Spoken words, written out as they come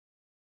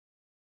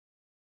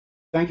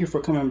Thank you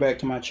for coming back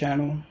to my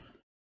channel.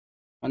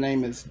 My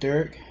name is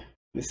Derek.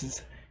 This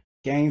is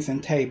Games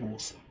and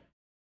Tables.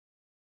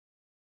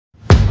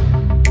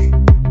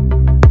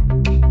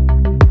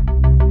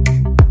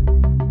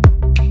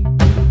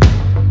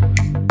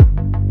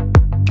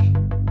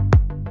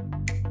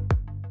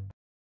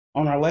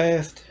 On our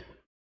last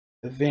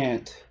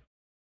event,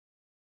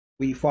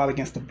 we fought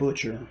against the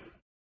Butcher,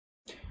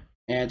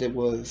 and it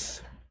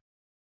was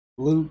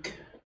Luke,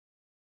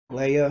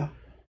 Leia,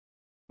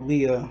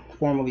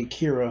 formerly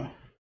Kira,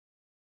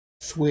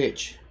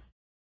 Switch,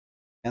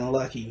 and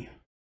Lucky.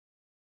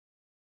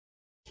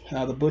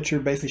 The Butcher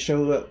basically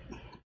showed up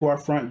to our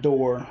front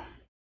door,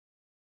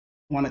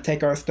 want to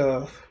take our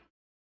stuff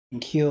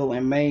and kill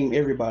and maim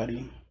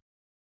everybody,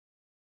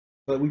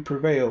 but we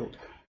prevailed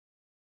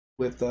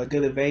with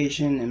good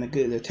evasion and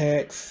good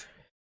attacks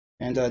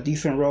and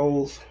decent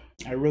rolls.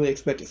 I really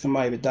expected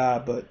somebody to die,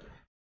 but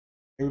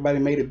everybody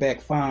made it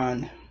back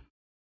fine,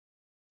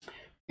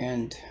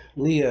 and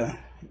Leia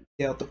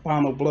dealt the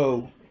final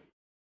blow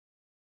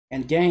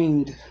and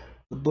gained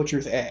the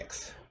Butcher's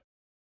axe,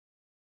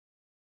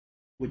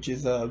 which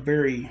is a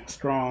very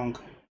strong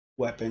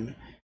weapon.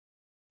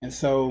 And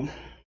so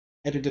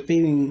after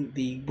defeating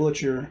the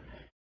Butcher,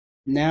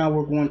 now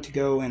we're going to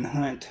go and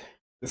hunt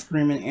the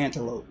Screaming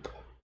Antelope.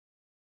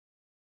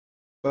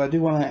 But I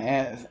do want to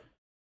add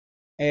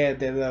that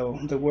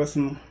there were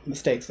some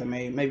mistakes I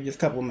made, maybe just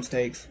a couple of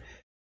mistakes.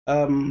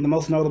 The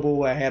most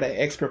notable, I had an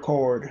extra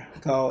card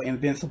called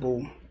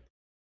Invincible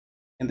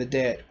in the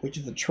deck, which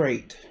is a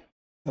trait.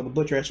 So the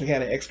Butcher actually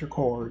had an extra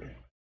card.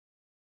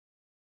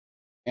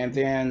 And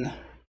then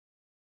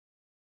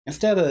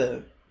instead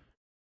of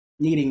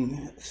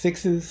needing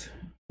 6s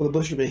for the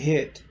Butcher to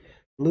hit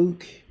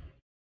Luke,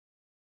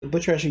 the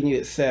Butcher actually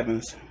needed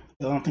 7s.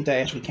 So I don't think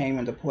that actually came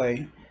into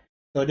play.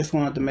 So I just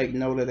wanted to make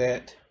note of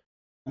that.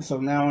 And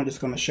so now I'm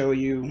just going to show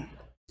you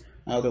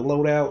the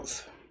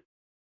loadouts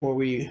before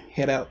we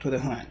head out to the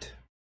hunt.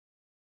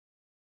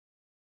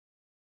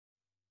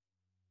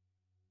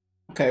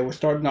 Okay, we're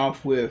starting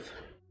off with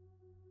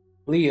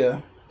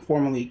Leia,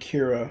 formerly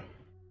Kira.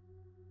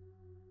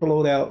 Her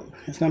loadout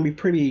is going to be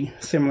pretty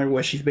similar to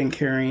what she's been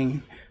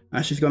carrying.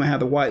 She's going to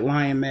have the white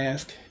lion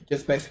mask,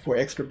 just basically for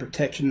extra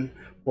protection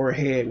for her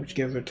head, which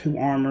gives her 2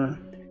 armor.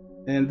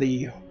 And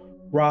the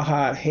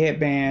rawhide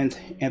headband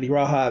and the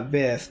rawhide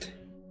vest,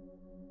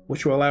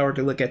 which will allow her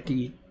to look at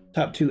the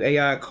top 2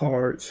 AI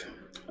cards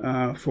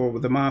for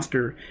the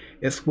monster,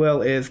 as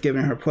well as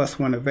giving her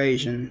 +1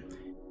 evasion.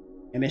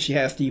 And then she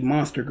has the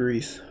monster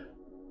grease,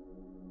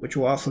 which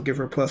will also give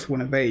her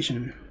 +1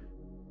 evasion.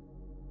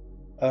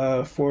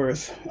 For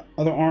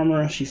other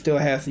armor, she still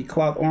has the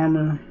cloth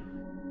armor.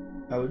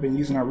 We've been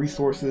using our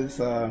resources,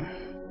 trying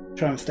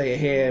to stay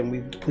ahead, and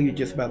we've depleted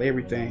just about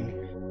everything.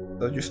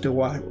 So you're still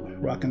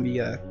rocking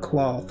the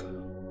cloth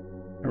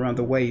around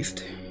the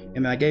waist.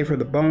 And I gave her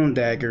the bone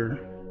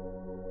dagger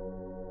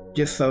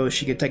just so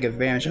she could take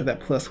advantage of that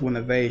 +1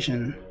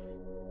 evasion,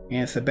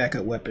 and it's a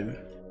backup weapon.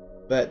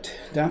 But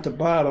down at the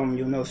bottom,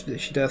 you'll notice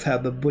that she does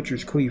have the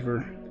Butcher's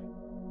Cleaver,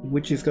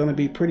 which is going to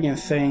be pretty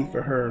insane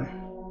for her.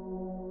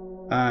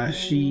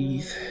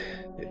 His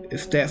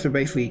stats are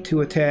basically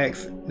 2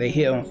 attacks, they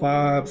hit on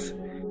 5s,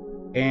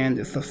 and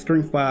it's a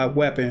strength 5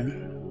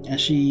 weapon, and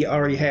she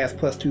already has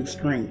 +2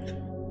 strength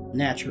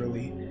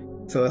naturally,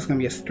 so it's going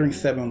to be a strength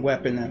 7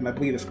 weapon. And I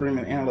believe the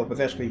Screaming Antelope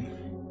is actually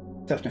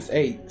toughness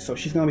 8, so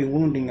she's going to be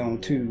wounding on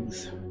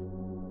 2s.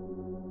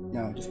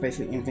 No, just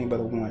basically anything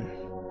but a 1.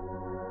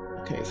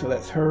 Okay, so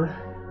that's her.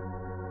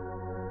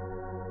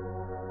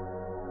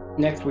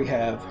 Next we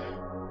have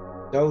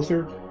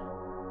Dozer.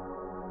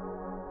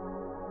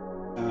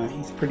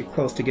 He's pretty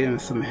close to getting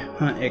some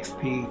hunt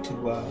XP to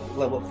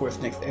level up for his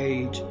next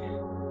age.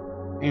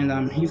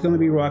 And he's going to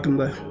be rocking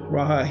the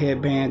rawhide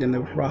headband and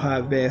the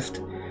rawhide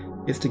vest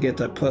just to get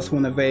the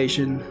 +1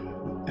 evasion.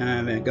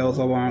 And it goes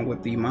along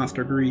with the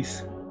monster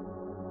grease.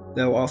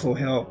 That will also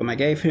help. And I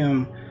gave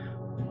him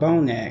the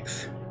bone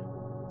axe,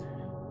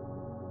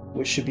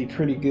 which should be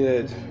pretty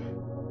good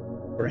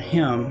for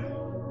him.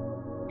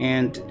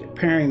 And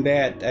pairing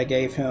that, I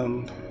gave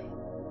him,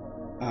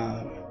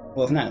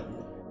 well, it's not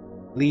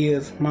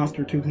Leia's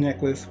Monster Tooth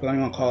Necklace, but I'm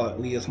going to call it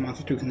Leia's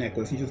Monster Tooth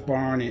Necklace. He's just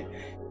borrowing it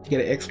to get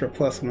an extra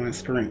 +1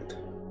 strength.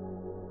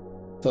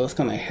 So it's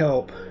going to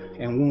help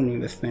in wounding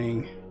this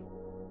thing.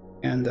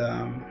 And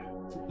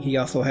he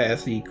also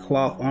has the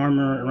cloth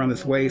armor around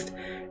his waist.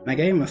 And I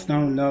gave him a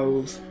stone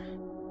nose.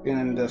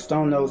 And the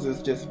stone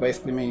noses just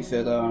basically means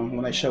that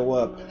when they show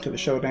up to the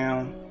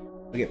showdown,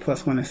 they get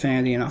 +1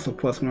 insanity and also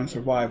 +1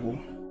 survival.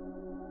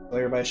 So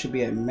everybody should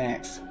be at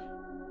max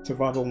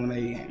survival when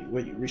they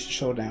reach the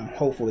showdown,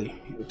 hopefully,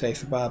 if they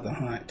survive the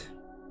hunt.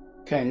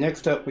 Okay,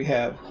 next up we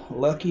have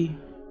Lucky,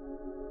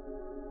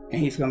 and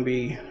he's going to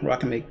be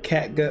rocking the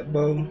catgut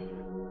bow,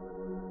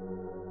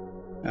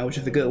 which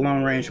is a good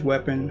long range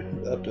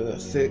weapon, up to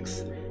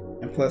 6,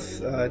 and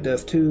plus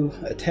does 2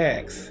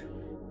 attacks.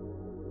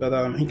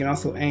 But he can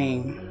also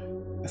aim,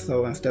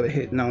 so instead of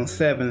hitting on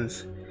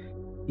 7s,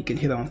 he can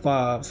hit on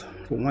 5s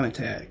for 1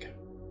 attack.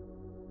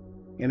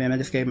 And then I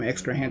just gave him an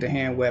extra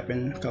hand-to-hand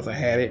weapon because I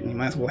had it, and he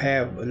might as well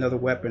have another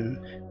weapon.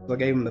 So I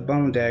gave him the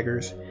bone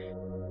daggers.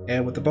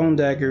 And with the bone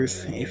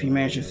daggers, if he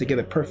manages to get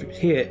a perfect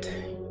hit,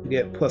 you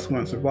get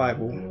 +1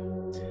 survival.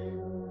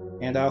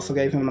 And I also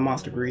gave him the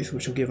monster grease,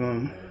 which will give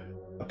him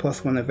a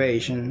 +1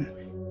 evasion.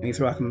 And he's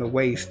rocking the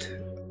waist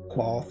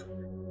cloth.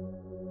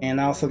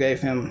 And I also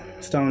gave him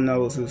stone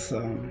noses,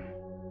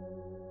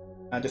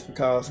 just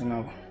because, you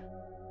know,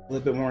 a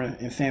little bit more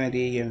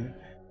insanity and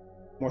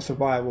more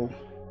survival.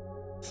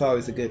 It's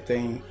always a good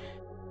thing.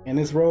 And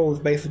this role is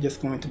basically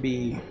just going to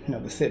be, you know,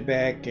 to sit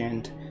back,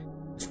 and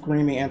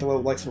Screaming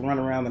Antelope likes to run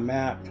around the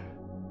map.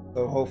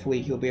 So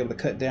hopefully he'll be able to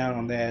cut down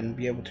on that and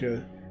be able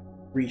to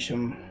reach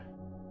him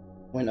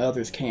when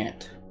others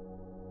can't.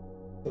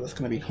 So that's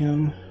going to be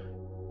him.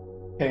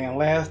 Okay, and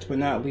last but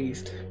not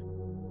least,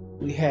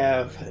 we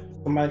have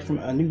somebody from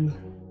a new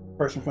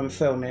person from the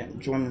settlement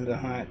joining the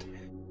hunt,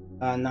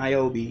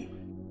 Niobe.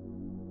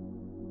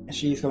 And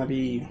she's going to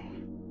be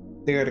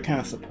there to kind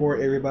of support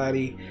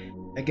everybody.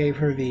 I gave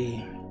her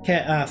the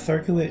cat eye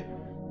circlet,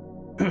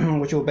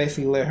 which will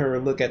basically let her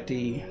look at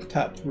the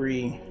top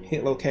 3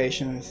 hit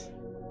locations.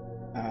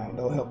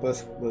 They'll help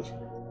us with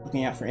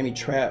looking out for any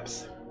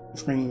traps the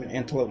Screaming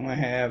Antelope might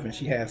have. And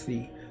she has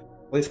the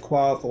waist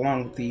cloth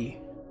along with the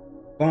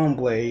bone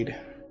blade.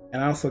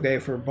 And I also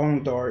gave her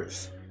bone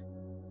darts,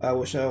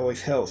 which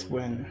always helps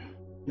when,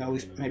 you know, at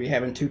least maybe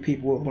having 2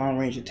 people with long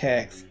range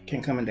attacks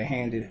can come in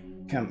handy.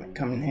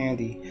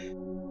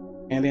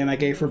 And then I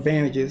gave her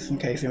bandages in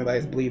case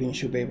anybody's bleeding.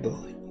 She'll be able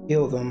to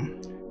heal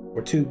them,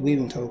 or 2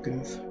 bleeding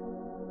tokens.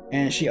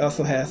 And she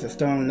also has a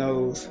stone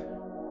nose,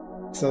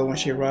 so when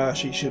she arrives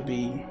she should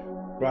be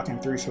rocking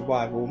 3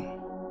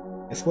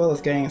 survival, as well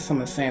as gain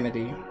some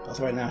insanity, because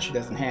right now she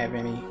doesn't have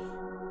any.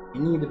 You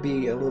need to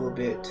be a little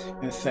bit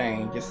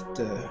insane just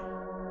to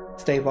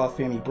stave off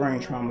any brain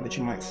trauma that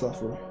you might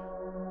suffer.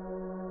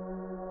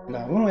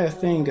 Now, one last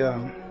thing,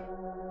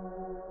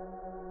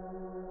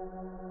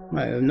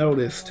 might have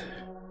noticed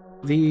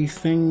these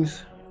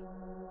things,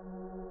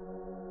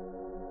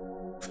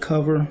 this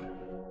cover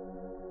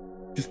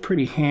is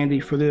pretty handy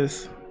for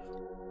this.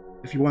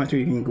 If you want to,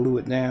 you can glue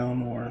it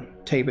down or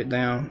tape it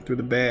down through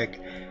the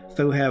back.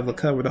 Still have a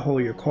cover to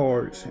hold your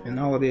cards, and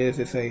all it is,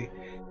 it's a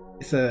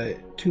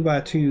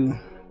 2x2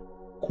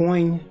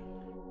 coin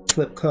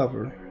slip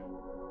cover,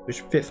 which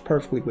fits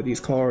perfectly with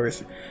these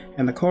cards.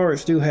 And the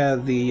cards do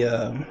have the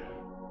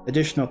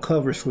additional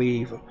cover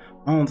sleeve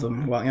on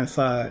them while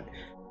inside.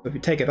 So if you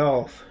take it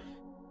off,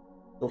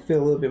 it'll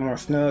feel a little bit more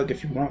snug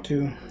if you want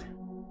to.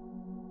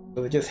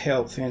 So it just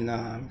helps in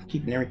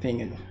keeping everything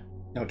in, you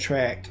know,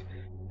 tracked.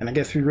 And I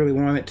guess if you really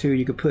wanted to,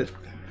 you could put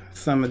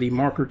some of the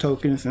marker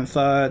tokens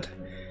inside,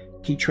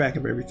 keep track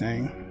of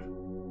everything.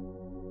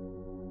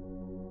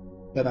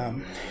 But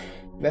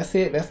that's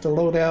it. That's the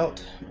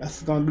loadout.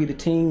 That's going to be the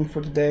team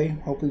for today.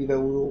 Hopefully they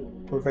will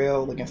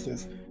prevail against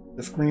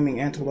the Screaming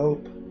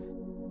Antelope.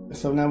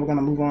 So now we're going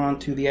to move on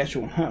to the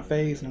actual hunt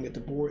phase and get the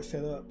board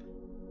set up.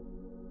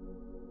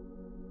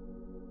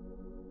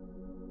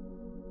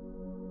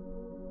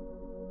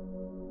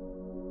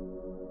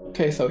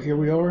 Okay, so here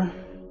we are,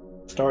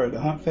 started the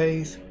hunt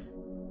phase.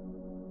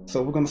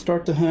 So we're going to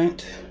start the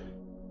hunt,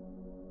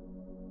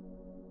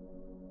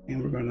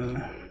 and we're going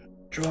to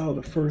draw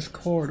the first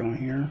card on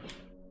here.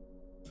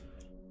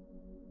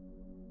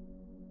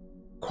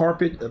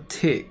 Carpet of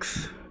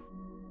Ticks.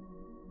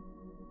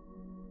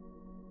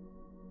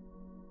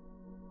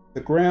 The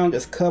ground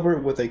is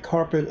covered with a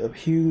carpet of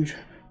huge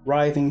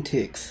writhing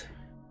ticks.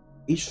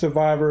 Each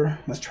survivor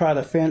must try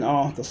to fend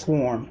off the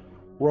swarm.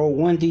 Roll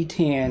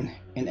 1d10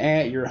 and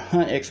add your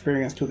hunt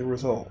experience to the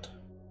result.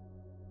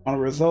 On a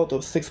result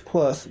of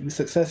 6+, you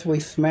successfully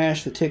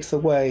smash the ticks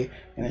away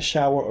in a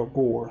shower of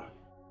gore.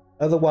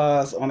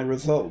 Otherwise, on a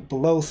result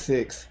below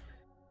 6,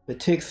 the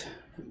ticks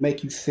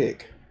make you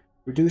sick.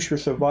 Reduce your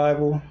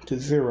survival to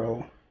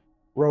 0.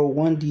 Roll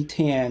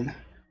 1d10.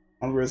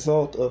 On a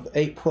result of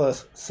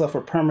 8+,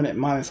 suffer permanent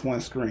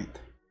 -1 strength.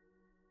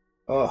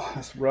 Oh,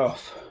 that's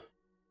rough.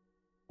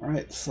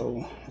 Alright,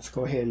 so let's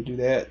go ahead and do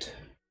that.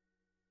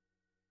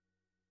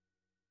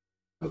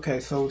 Okay,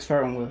 so we're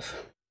starting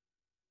with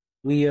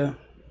Leah.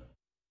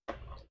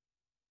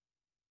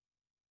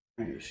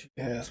 Right, she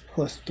has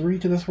 +3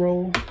 to this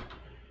roll.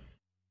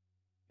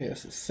 Okay,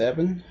 that's a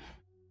 7.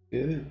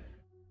 Good.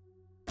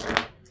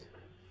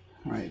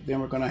 Alright,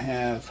 then we're gonna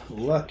have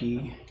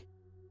Lucky.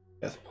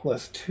 That's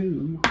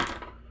 +2.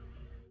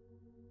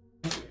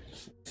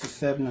 It's a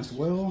 7 as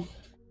well.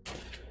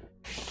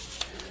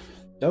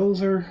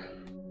 Dozer.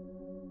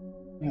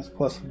 That's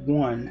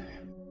 +1.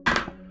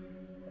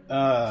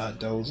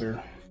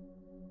 Dozer.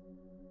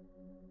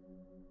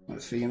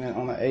 Let's see, and then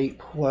on the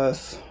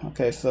 8+,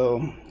 okay,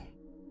 so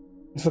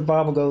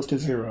survival goes to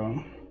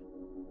 0.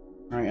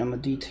 Alright, on the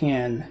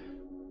D10,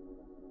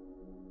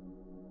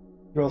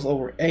 rolls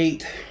over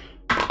 8.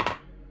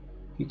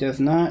 He does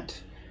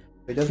not,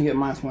 he doesn't get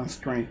 -1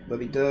 strength,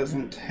 but he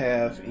doesn't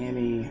have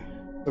any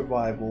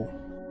survival.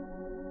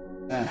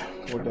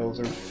 Poor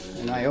Dozer.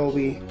 And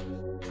Niobe,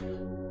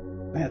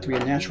 that have to be a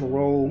natural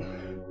roll.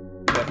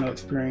 He has no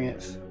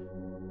experience.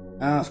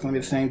 It's gonna be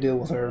the same deal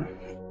with her.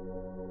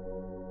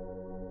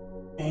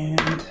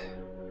 And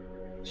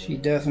she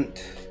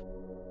doesn't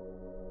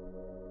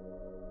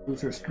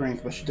lose her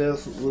strength, but she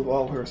does lose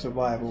all her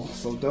survival.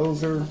 So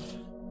Dozer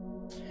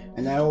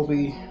and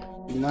Antelope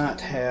do not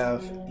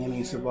have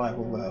any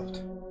survival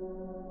left.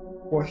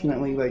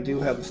 Fortunately, they do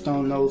have the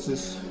stone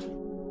noses,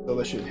 so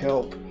that should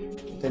help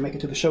if they make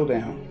it to the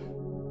showdown.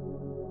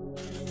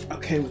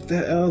 Okay, with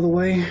that out of the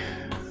way,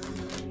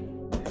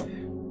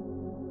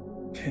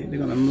 okay, they're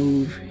gonna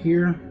move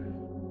here.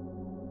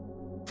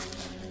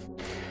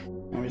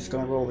 I'm just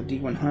gonna roll the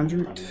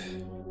D100.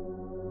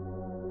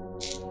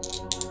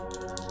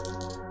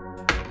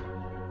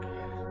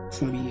 It's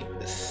gonna be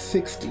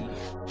 60.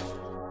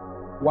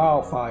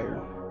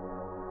 Wildfire.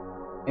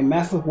 A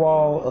massive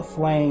wall of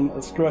flame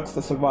obstructs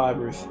the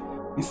survivors,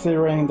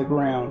 incinerating the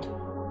ground.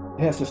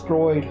 It has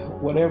destroyed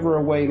whatever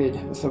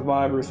awaited the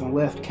survivors and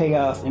left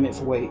chaos in its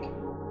wake.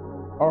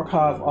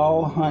 Archive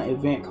all hunt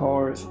event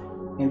cards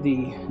in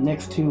the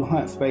next 2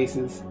 hunt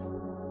spaces.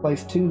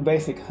 Place 2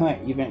 basic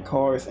hunt event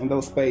cards in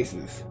those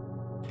spaces.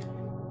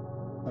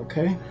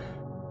 Okay.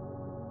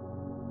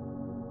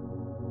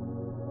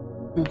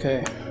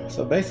 Okay,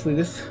 so basically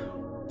this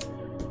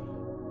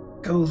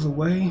goes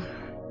away.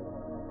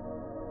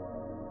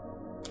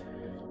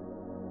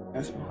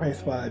 That's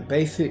replaced by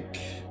basic,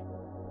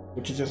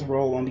 which is just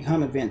roll on the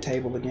hunt event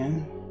table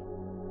again.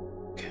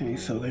 Okay,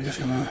 so they're just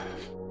gonna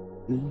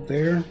move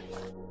there.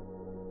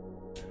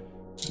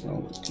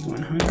 Roll the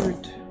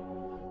D100.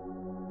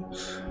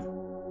 Oops.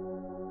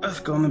 That's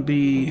gonna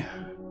be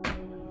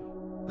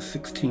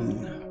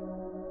 16.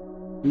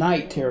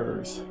 Night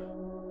terrors.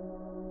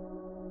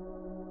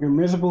 Your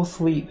miserable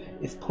sleep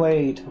is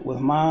plagued with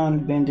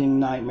mind-bending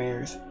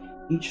nightmares.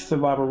 Each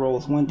survivor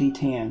rolls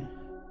 1d10.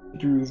 If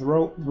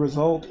the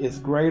result is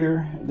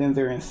greater than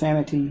their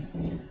insanity,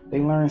 they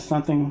learn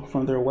something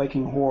from their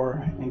waking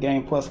horror and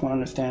gain +1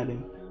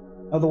 understanding.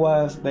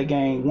 Otherwise, they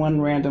gain 1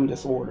 random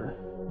disorder.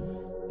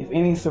 If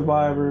any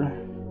survivor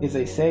is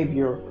a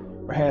savior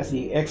or has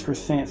the extra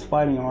sense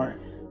fighting art,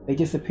 they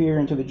disappear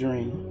into the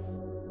dream.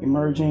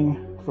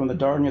 Emerging from the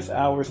darkness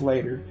hours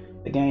later,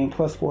 they gain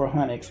 +4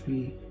 hunt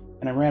XP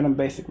and a random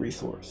basic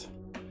resource.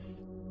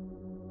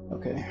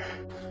 Okay,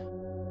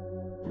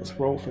 let's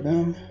roll for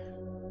them.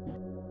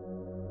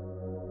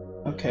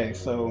 Okay,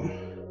 so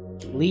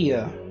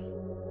Leah,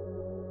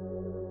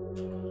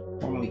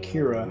 formerly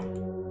Kira,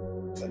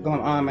 is going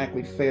to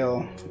automatically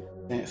fail.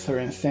 And it's her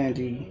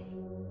insanity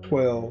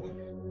 12.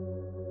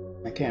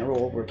 I can't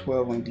roll over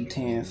 12 on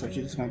D10, so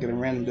she's just going to get a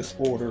random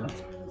disorder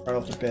right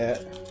off the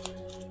bat.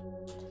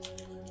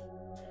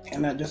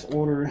 And that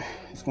disorder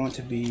is going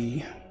to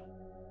be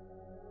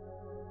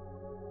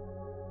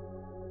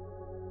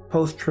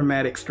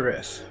post-traumatic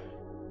stress.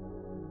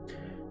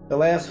 The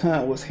last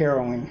hunt was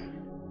harrowing.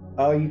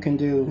 All you can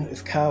do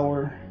is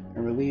cower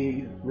and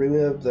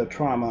relive the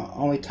trauma.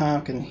 Only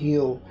time can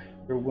heal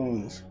your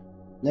wounds.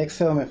 Next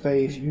settlement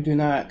phase, you do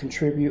not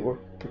contribute or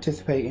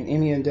participate in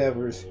any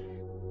endeavors.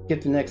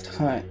 Get the next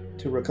hunt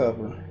to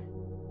recover.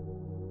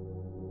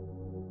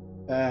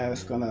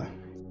 It's gonna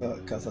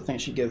suck because I think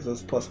she gives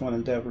us +1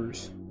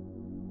 endeavors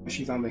when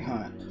she's on the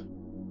hunt.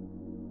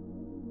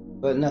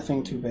 But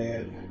nothing too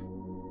bad.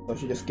 So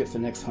she just gets the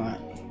next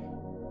hunt.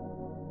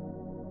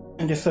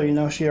 And just so you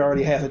know, she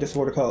already has a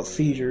disorder called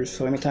seizures,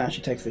 so anytime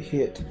she takes a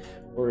hit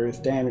or is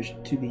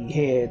damaged to the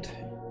head,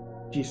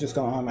 she's just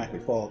gonna automatically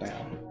fall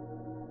down.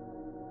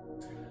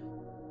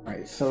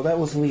 Alright, so that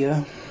was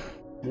Leah.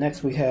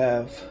 Next we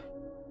have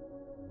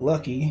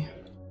Lucky.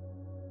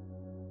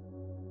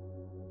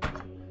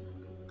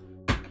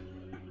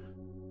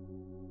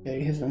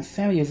 Okay, his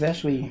insanity is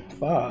actually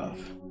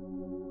 5.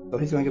 So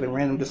he's gonna get a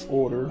random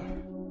disorder.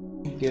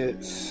 He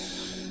gets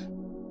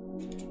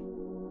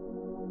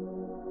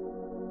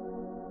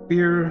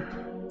fear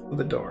of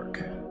the dark.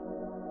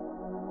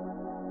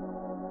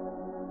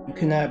 You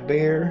cannot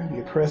bear the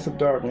oppressive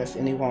darkness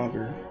any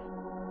longer.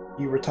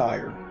 You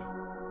retire.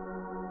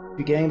 If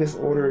you gain this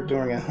order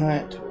during a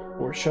hunt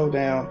or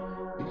showdown,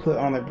 you put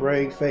on a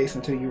brave face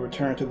until you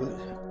return to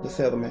the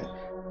settlement,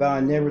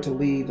 vowing never to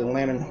leave the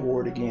Lantern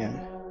Horde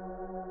again.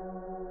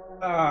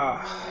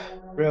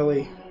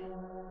 Really?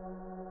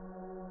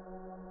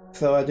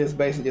 So I just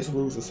basically just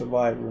lose a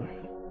survivor.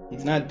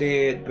 He's not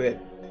dead, but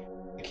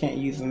I can't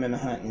use him in the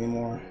hunt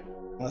anymore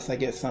unless I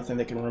get something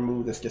that can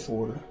remove this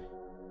disorder.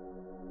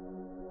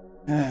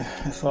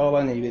 That's all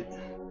I needed.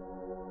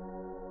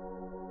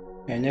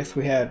 And next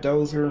we have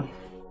Dozer.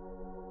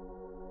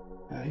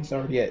 He's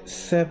already at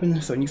 7,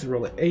 so he needs to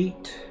roll an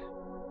 8.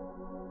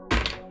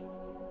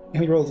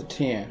 And he rolls a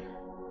 10.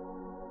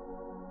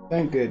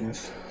 Thank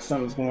goodness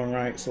something's going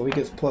right. So he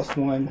gets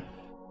 +1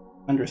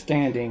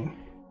 understanding.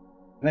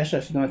 And that's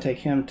actually going to take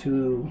him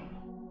to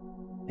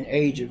an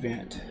age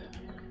event.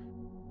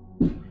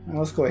 Now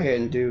let's go ahead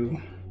and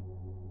do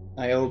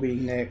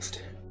Niobe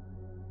next.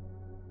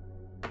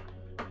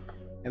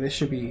 And this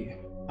should be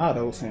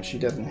auto since she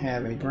doesn't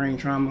have any brain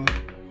trauma.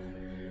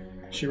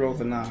 She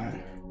rolls a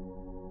 9.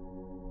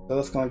 So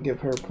that's going to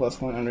give her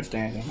 +1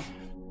 understanding.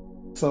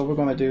 So we're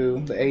going to do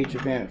the age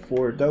event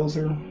for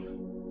Dozer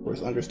for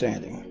his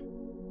understanding.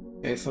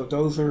 Okay, so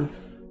Dozer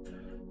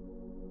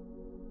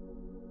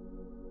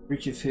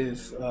reaches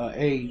his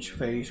age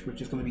phase,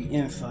 which is going to be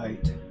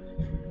insight.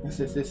 And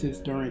since this is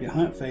during the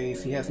hunt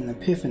phase, he has an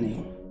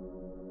epiphany.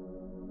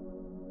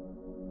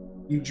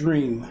 You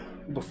dream.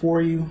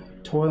 Before you,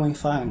 toiling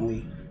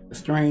silently, a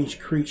strange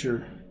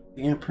creature,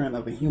 the imprint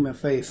of a human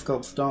face,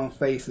 sculpts stone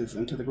faces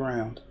into the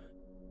ground.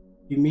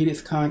 You meet its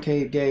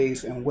concave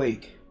gaze and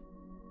wake.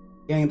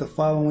 Gain the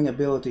following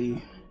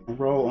ability and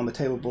roll on the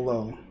table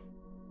below.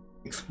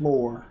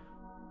 Explore.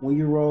 When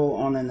you roll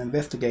on an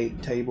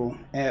investigate table,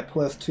 add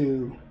 +2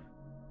 to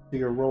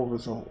your roll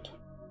result.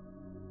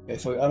 Okay,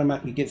 so it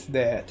automatically gets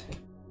that.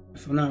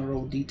 So now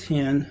roll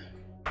D10.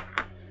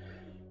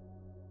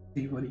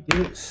 See what he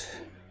gets.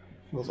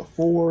 It was a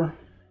 4.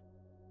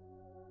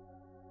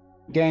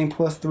 Gain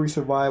 +3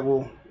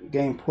 survival,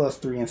 gain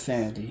 +3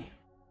 insanity.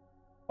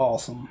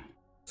 Awesome.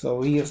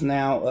 So he is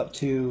now up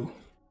to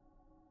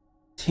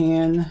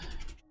 10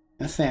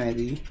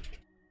 insanity.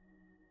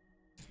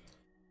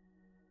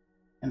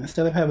 And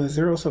instead of having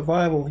 0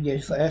 survival,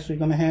 he's actually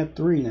going to have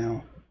 3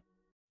 now.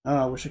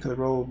 I wish I could have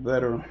rolled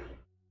better.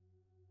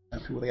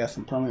 People that got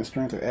some permanent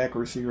strength or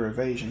accuracy or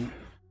evasion.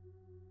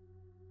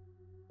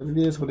 But it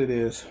is what it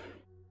is.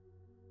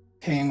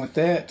 Okay, and with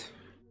that,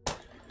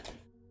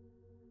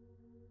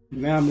 we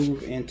now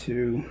move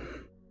into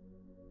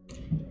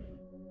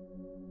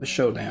the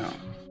showdown.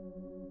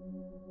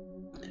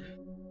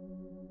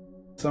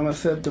 So I'm going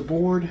to set the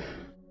board.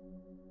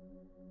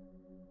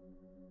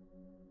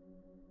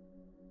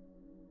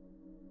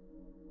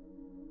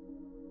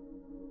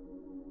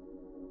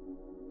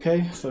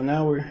 Okay, so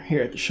now we're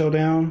here at the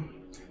showdown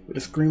with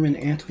a screaming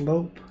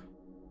antelope.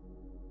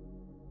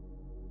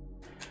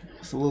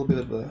 It's a little bit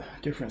of a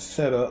different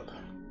setup,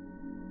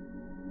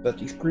 but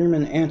the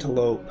screaming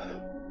antelope,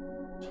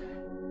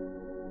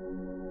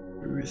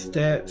 for his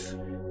stats,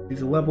 he's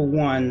a level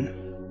 1,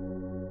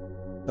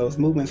 so his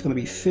movement is going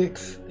to be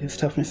 6, his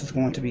toughness is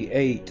going to be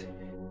 8,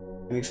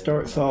 and he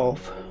starts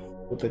off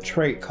with a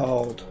trait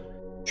called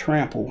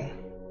Trample.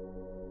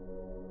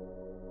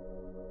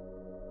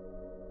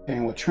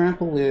 And what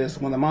Trample is,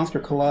 when the monster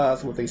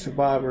collides with a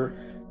survivor,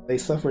 they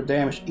suffer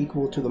damage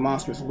equal to the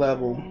monster's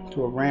level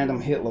to a random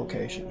hit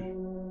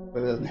location,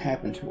 but it doesn't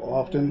happen too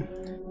often.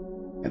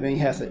 And then he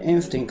has an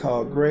instinct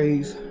called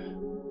Graze.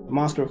 The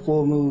monster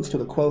full moves to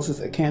the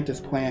closest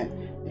acanthus plant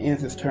and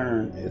ends its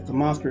turn. If the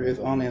monster is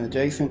on an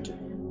adjacent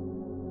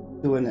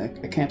to an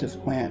acanthus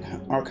plant,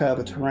 archive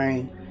the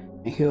terrain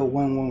and heal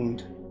 1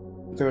 wound.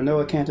 If there are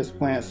no acanthus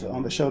plants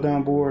on the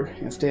showdown board,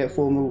 instead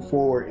full move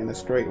forward in a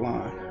straight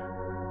line.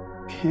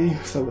 Okay,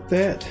 so with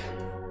that,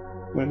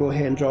 I'm going to go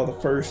ahead and draw the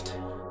first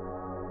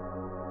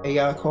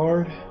AI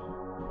card.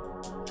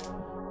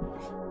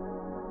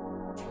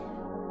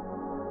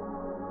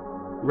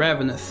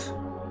 Ravenous.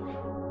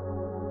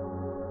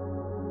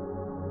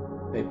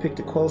 They pick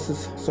the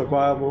closest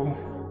survival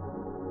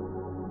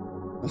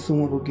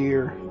consumable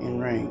gear in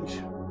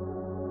range.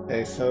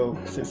 Okay, so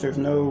since there's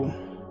no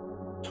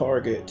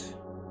target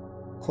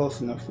close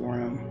enough for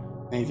him,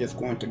 and he's just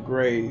going to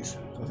graze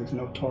because there's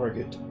no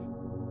target.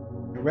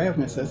 And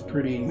Ravenous, that's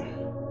pretty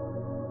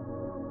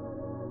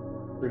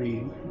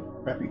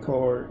crappy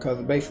card,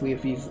 because basically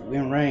if he's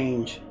in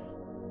range,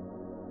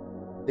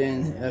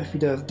 then if he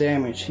does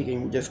damage, he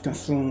can just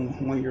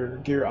consume one of your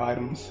gear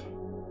items,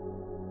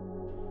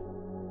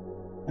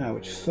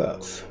 which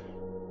sucks.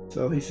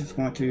 So he's just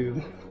going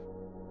to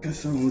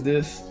consume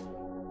this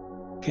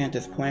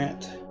acanthus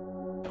plant.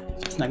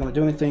 It's not going to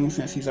do anything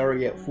since he's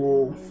already at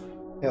full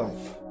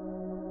health.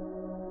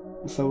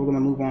 So we're going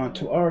to move on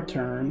to our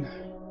turn.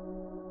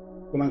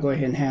 We're going to go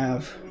ahead and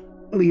have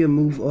Leah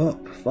move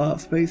up 5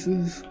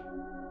 spaces.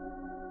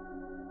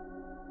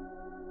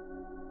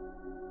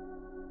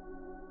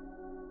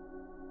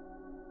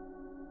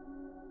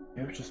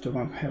 Yeah, we're just still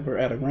going to have her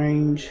out of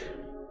range,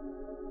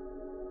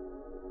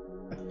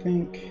 I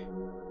think.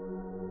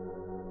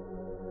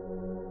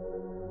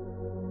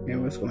 Yeah,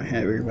 we're just going to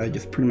have everybody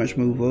just pretty much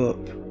move up.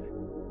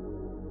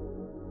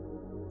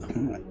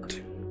 1,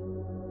 2,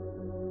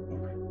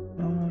 4,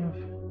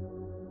 5.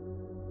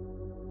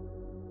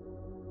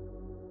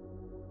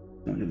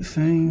 Gonna do the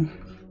same.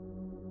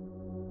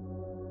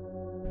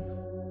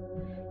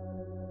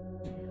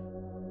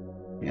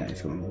 Yeah,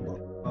 he's gonna move up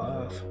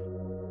 5.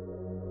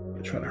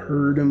 Gonna try to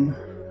herd him.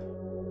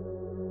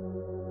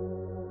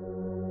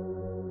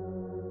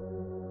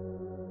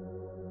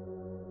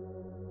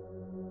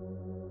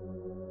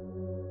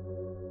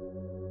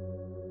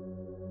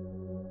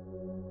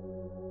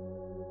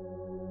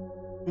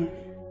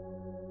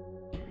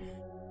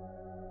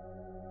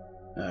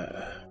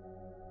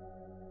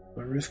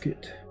 I'll risk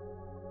it.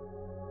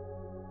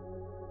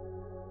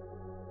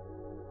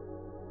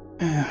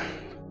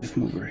 Just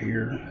move her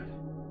here.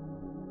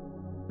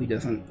 He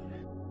doesn't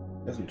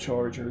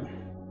charge her.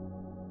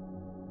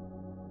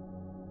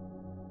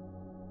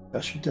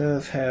 But she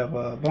does have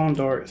bone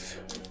darts,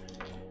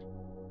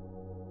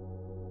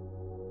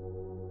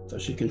 so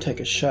she can take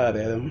a shot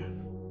at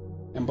him.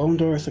 And bone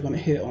darts are going to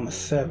hit on the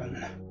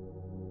 7.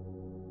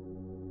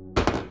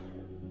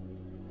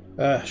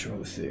 Ah, sure,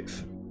 the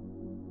 6.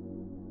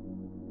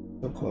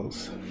 So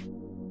close.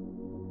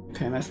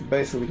 Okay, and that's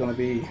basically going to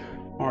be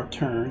our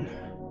turn.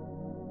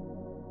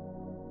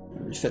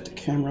 Reset the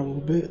camera a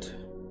little bit.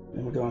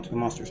 Then we go on to the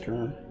monster's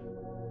turn.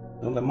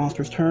 On the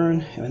monster's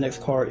turn, and the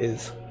next card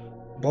is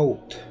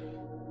Bolt.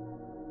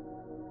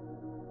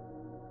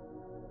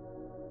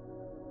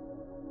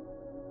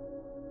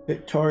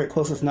 Hit target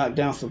closest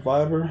knockdown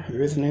survivor.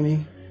 There isn't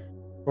any.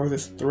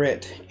 Furthest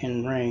threat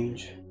in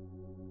range.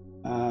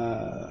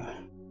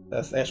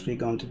 That's actually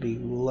going to be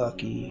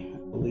Lucky, I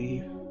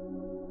believe.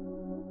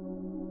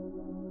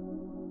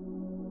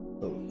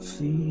 So let's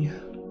see.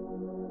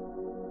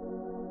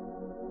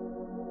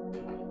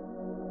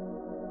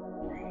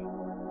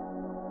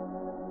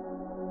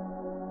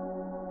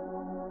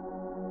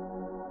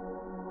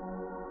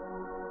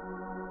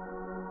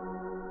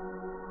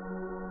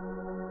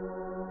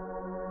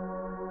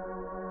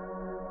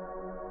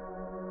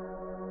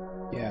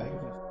 Yeah,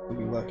 it's gonna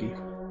be Lucky.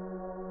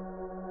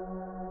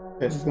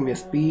 This is gonna be a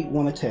speed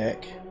 1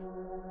 attack.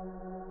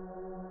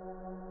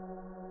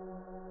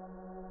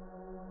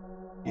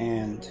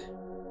 And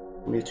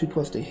gonna be a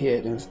 2+ to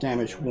hit, and it's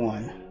damage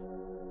 1.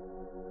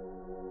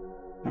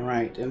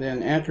 Alright, and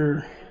then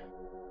after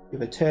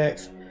it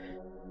attacks,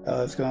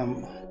 it's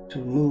going to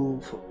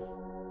move.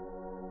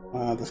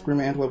 The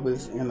Screaming Antelope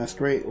is in a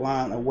straight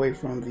line away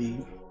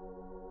from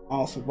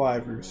all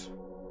survivors.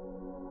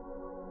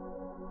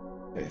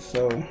 Okay,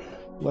 so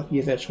Lucky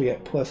is actually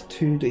at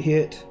 +2 to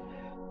hit,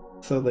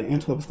 so the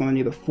Antelope is going to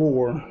need a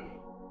 4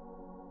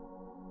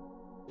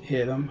 to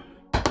hit him.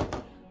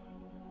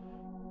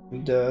 He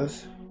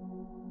does,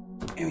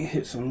 and he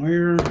hits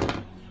somewhere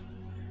in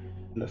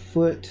the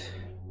foot.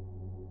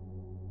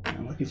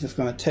 And Lucky's just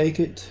going to take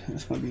it.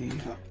 It's going to be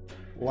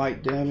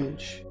light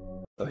damage,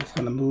 so he's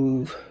going to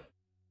move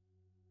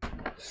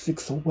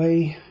 6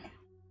 away.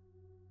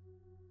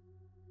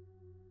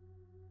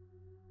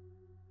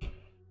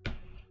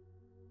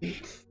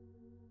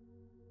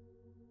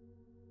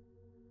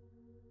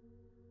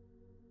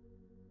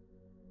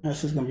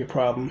 That's just gonna be a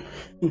problem.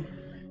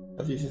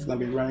 Because he's just gonna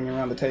be running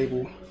around the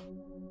table.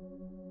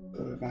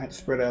 So we're gonna have to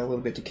spread out a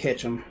little bit to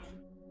catch him.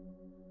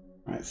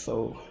 Alright,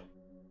 so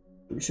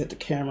reset the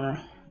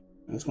camera,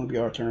 and it's gonna be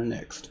our turn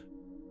next.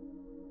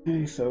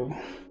 Okay, so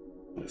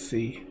let's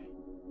see.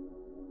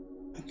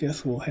 I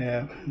guess we'll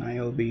have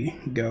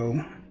Niobe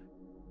go.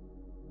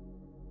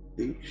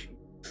 2,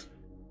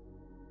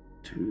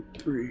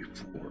 3,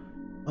 4,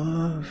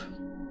 5.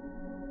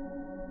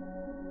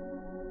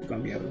 It's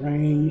gonna be out of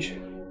range.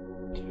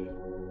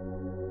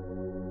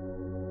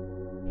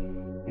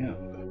 Yeah.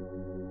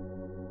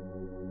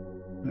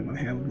 I'm gonna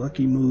have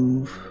Lucky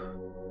move.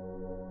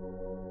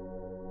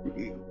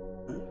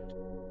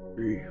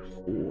 3,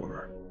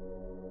 4,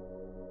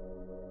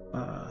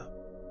 5.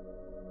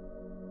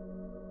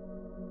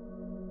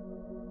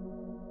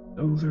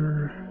 Those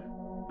are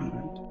 1,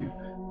 2,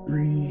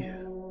 3,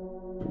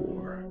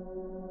 4,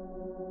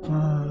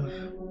 5.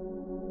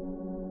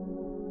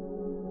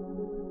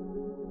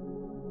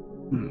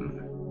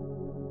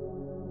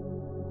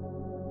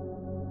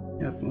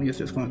 Yep, I guess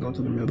it's gonna go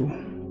to the middle.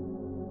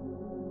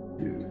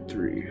 2,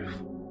 3, 4,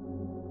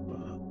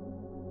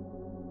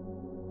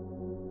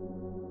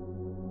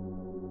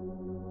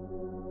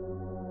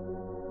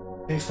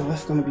 5. Okay, so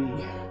that's gonna be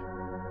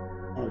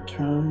our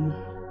turn.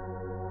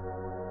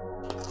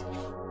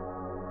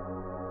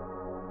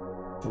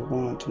 So we're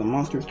going to the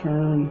monster's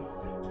turn.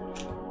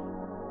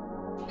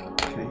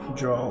 Okay, he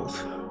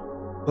draws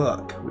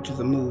Buck, which is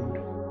a mood.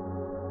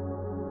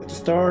 At the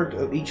start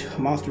of each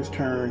monster's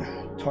turn,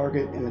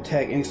 target and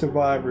attack any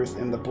survivors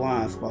in the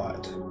blind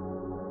spot.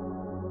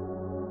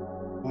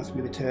 Once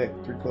we attack,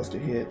 3+ to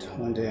hit,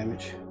 1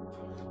 damage.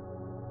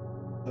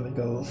 So it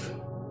goes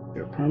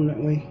there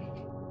permanently.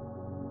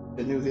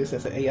 The news is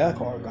that's an AI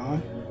card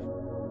gone.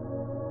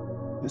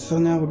 And so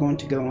now we're going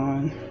to go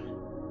on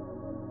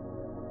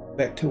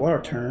back to our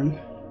turn.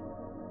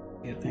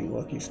 I think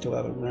Lucky's still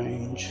out of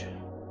range.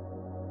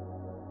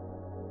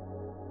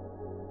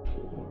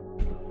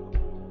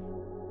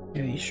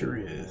 Yeah, he sure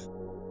is.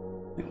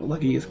 What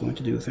Lucky is going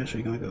to do is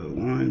actually going to go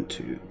 1,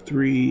 2,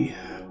 3,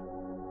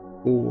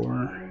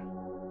 4.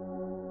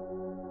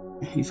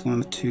 He's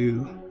going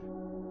to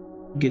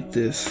get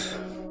this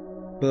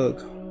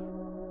bug.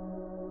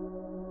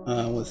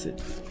 What's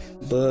it?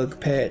 Bug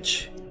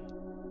patch.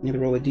 You need to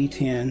roll a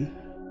d10.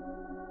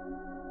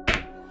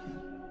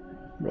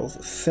 Rolls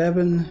a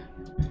 7.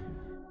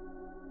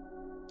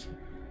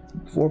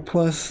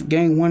 4+,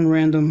 gain 1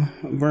 random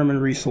vermin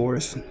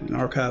resource and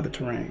archive the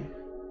terrain.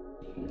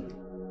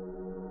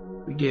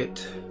 We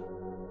get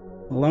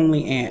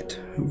Lonely Ant,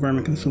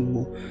 vermin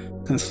consumable.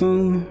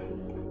 Consume,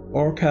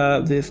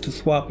 archive this to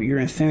swap your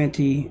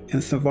insanity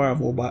and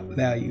survival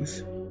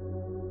values.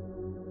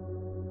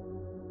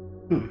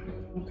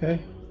 Okay.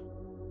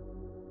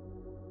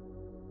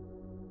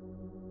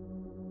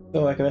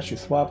 So I could actually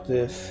swap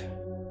this.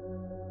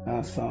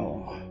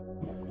 So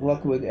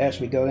luck would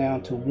actually go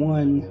down to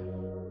 1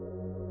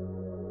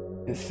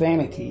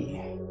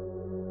 insanity,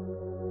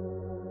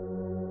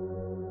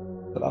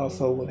 but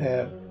also would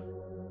have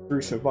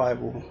 3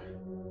 survival.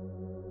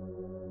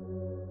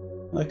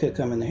 That could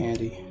come in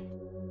handy.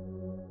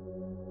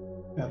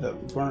 Have the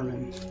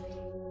vermin.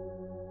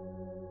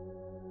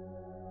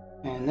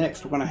 And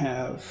next we're gonna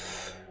have,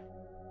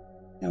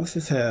 now let's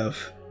just have,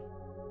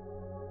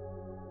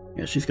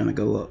 yeah, she's gonna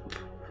go up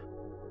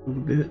a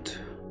little bit.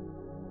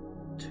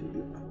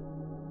 2,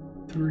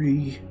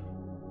 3,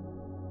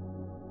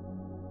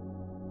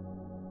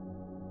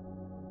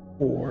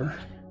 4.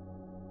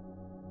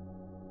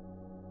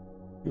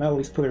 I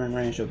always put her in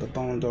range of the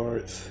bone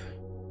darts.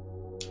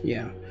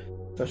 Yeah,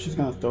 so she's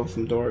gonna throw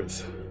some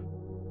darts.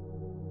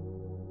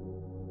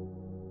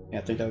 Yeah,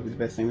 I think that would be the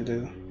best thing to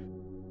do.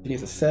 She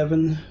needs a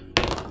 7.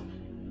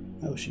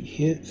 Oh, she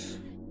hits.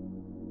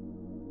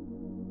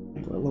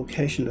 What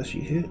location does she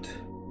hit?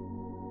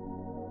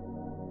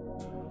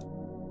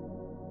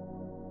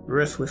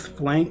 Restless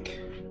flank.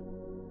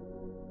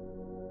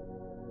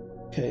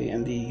 Okay,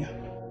 and the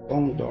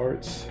bone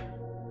darts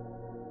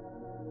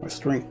are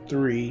strength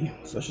 3,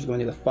 so she's going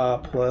to need a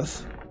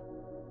 5+.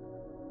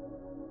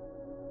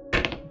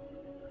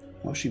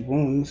 Oh, she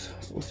wounds,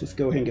 so let's just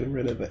go ahead and get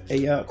rid of an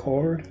A out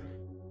card.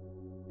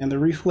 And the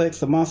reflex,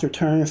 the monster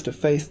turns to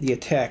face the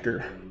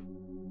attacker.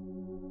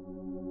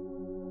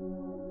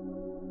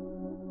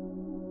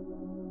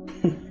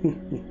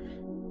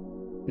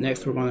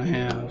 Next we're going to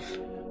have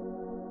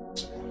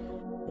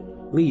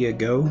Leah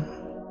go.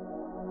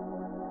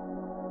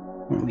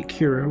 Only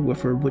Kira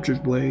with her butcher's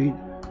blade.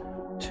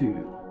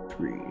 2,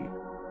 3,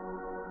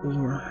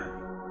 4,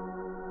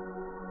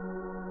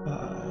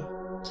 5.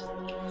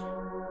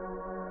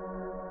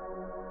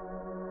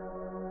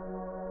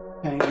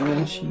 And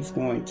then she's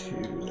going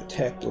to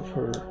attack with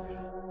her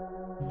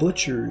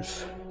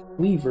butcher's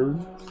cleaver.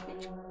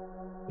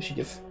 She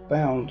just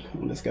found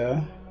on this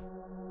guy.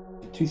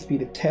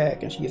 2-speed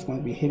attack, and she is going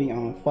to be hitting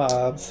on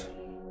 5s.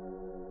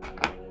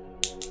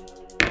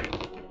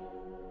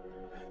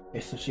 Okay,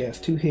 so she has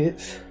 2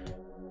 hits.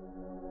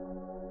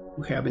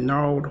 We have the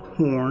gnarled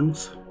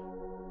horns,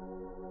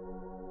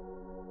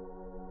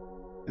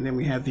 and then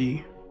we have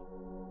the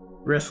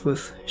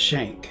restless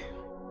shank.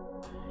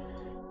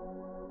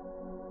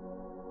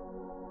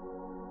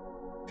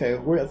 Okay, I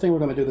think we're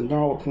going to do the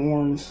gnarled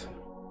horns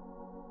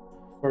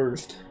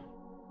first.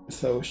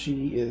 So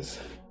she is,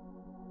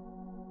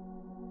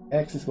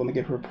 X is going to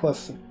give her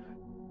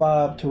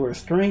 +5 to her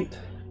strength,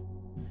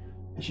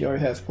 and she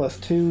already has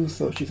 +2,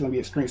 so she's going to be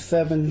at strength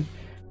 7.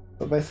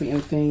 So basically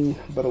anything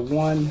but a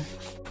 1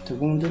 to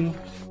wounding.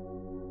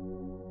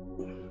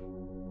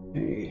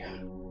 Okay.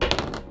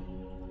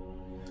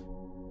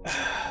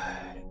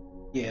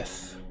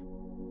 Yes.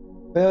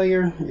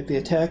 Failure. If the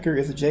attacker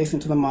is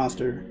adjacent to the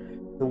monster,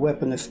 the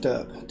weapon is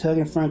stuck.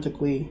 Tugging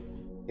frantically,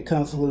 it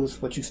comes loose,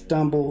 but you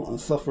stumble and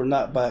suffer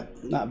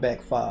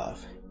knockback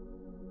 5.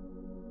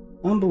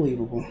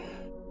 Unbelievable.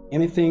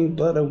 Anything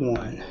but a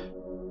 1.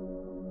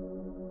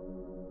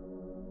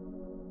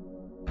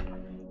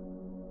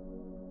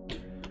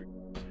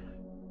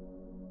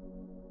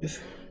 Just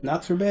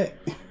knocks her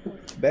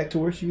back to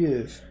where she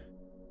is.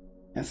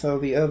 And so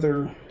the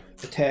other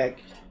attack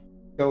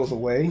goes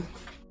away.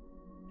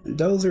 And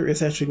Dozer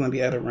is actually going to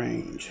be out of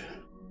range.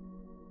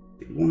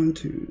 1,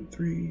 2,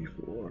 3,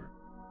 4.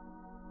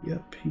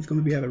 Yep, he's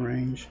going to be out of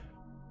range.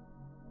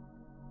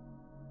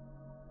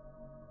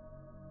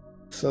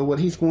 So what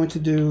he's going to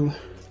do,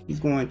 he's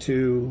going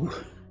to,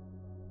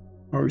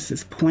 or it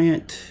says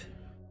plant,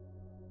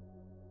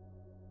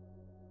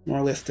 more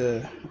or less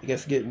to, I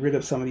guess, get rid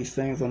of some of these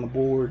things on the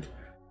board.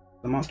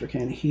 The monster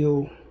can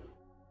heal.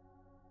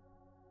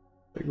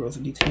 It rolls a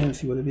d10,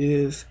 see what it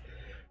is.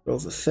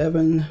 Rolls a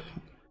 7.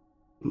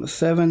 On the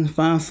 7,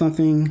 find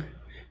something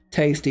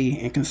tasty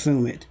and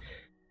consume it.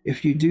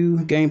 If you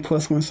do, gain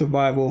 +1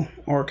 survival,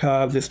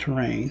 archive this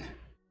terrain.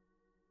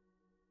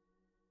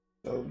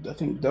 So I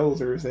think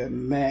Dozer is at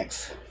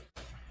max,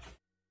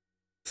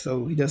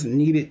 so he doesn't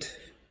need it.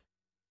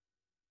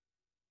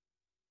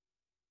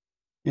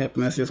 Yep,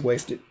 and that's just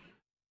wasted.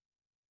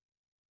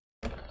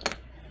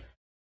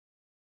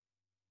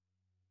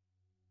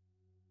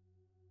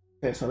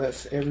 Okay, so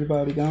that's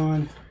everybody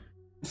gone.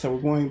 So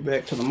we're going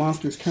back to the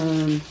monster's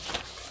turn.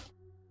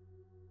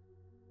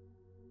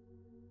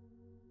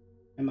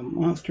 And the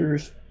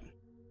monster's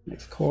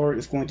next card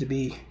is going to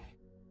be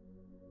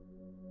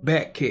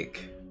Back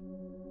Kick.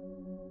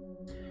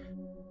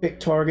 Pick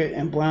target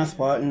and blind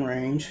spot in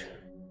range.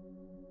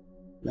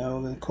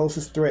 No, the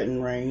closest threat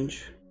in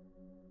range,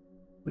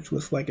 which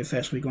looks like it's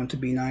actually going to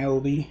be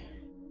Niobe.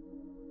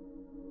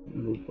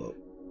 Move up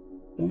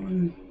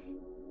 1,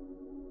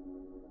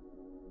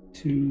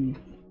 2.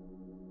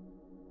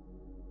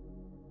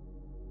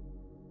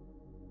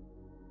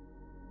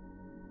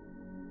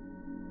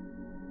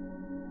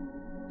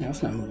 Now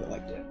let's not move it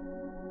like that.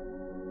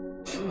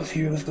 So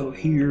let's go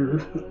here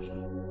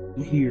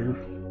and here.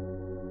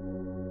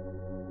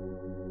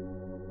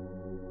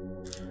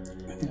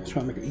 Let's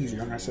try to make it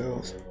easier on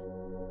ourselves.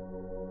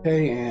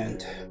 Okay,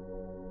 and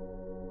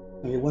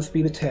I mean,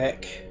 1-speed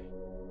attack.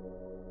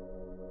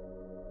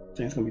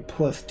 think it's gonna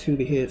be +2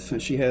 to hit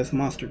since she has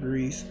monster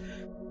grease.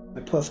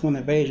 Like +1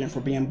 evasion for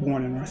being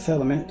born in our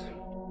settlement.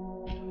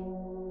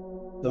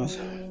 So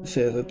it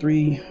says a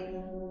 3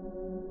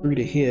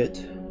 to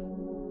hit.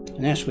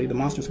 And actually the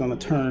monster's gonna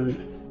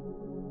turn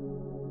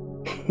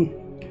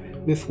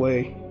this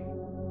way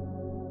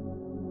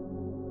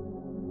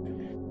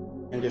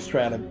and just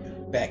try to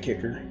back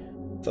kick her.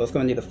 So it's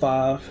gonna need a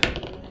 5.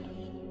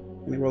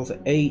 And he rolls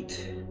an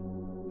 8.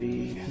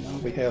 Now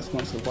we have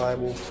 1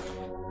 survival.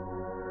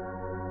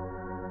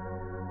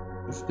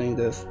 This thing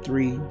does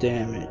 3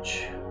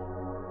 damage.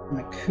 And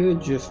I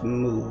could just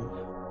move.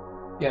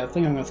 Yeah, I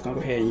think I'm just gonna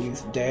go ahead and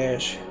use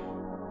dash.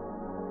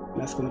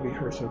 And that's gonna be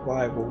her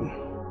survival.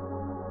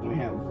 We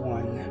have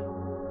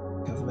 1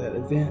 because of that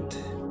event.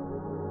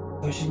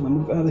 So she's gonna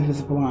move out of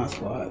his blind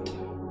spot.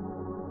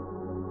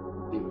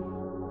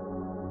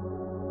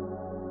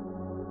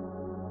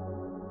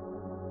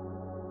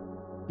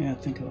 Yeah, I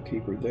think I'll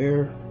keep her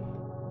there.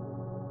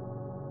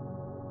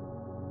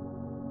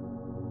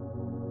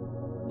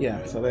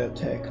 Yeah, so that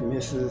attack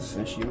misses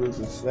and she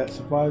loses that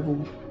survival.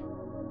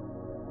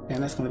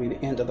 And that's going to be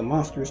the end of the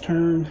monster's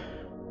turn.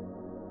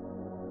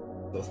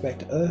 Goes back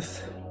to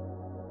us.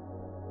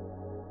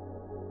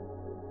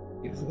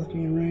 Is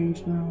Lucky in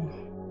range now?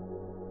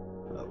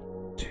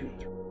 2,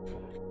 3,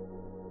 4.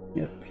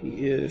 Yep, he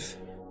is.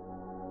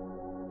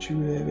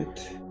 Shoot at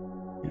it.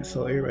 And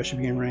so everybody should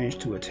be in range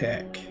to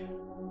attack.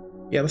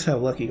 Yeah, let's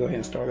have Lucky go ahead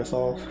and start us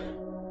off.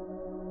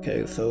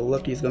 Okay, so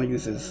Lucky is going to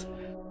use his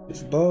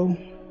bow.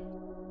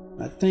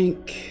 I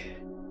think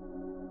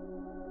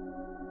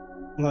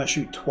I'm going to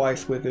shoot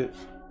twice with it.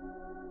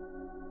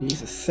 He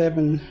needs a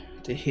 7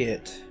 to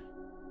hit.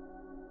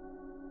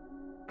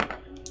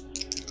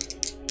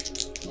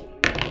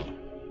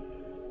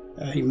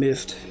 He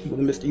missed. He would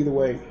have missed either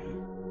way.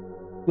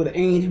 With an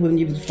aimed, he would have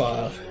needed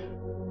 5.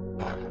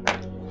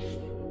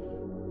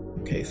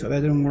 Okay, so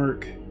that didn't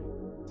work.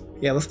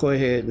 Yeah, let's go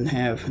ahead and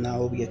have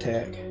Antelope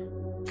attack.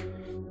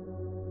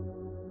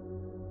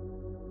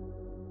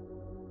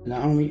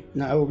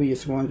 Antelope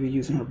is going to be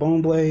using her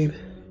bone blade.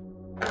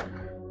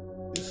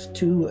 It's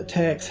 2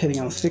 attacks hitting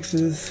on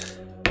 6s.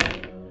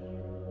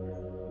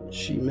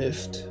 She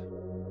missed.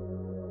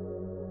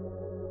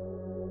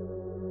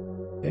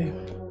 Okay.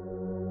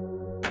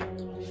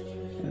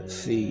 Let's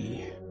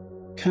see.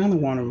 Kind of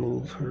want to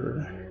move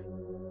her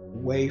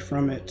away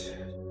from it.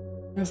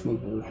 Let's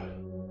move her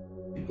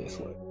this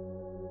way.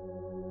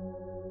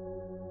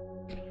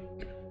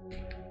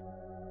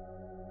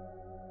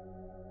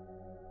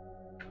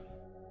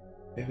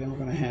 And then we're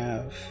going to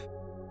have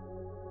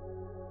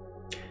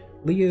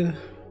Leah.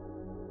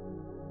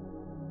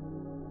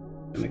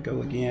 I'm going to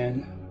go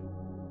again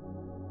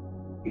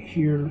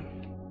here.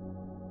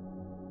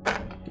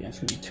 Yeah, it's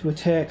going to be 2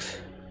 attacks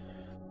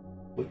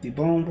with the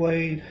bone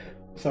blade.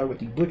 Sorry, with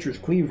the butcher's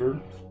cleaver.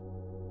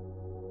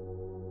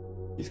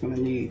 He's going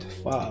to need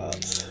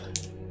 5s.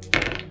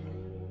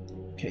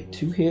 Okay,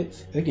 2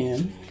 hits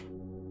again.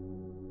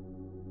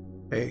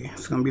 Okay,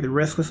 it's going to be the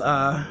Restless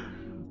Eye.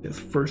 There's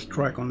first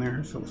strike on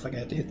there, so it looks like I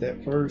have to hit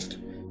that first.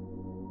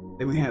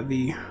 Then we have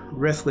the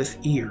Restless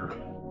Ear.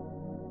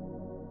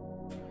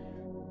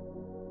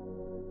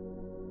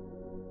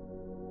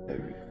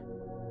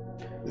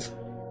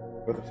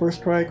 For the first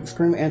strike, the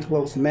Screaming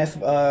Antelope's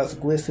massive eyes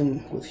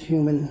glisten with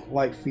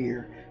human-like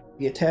fear.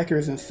 The attacker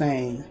is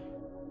insane.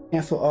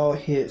 Cancel all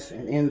hits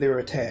and end their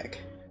attack.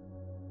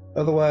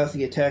 Otherwise,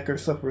 the attacker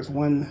suffers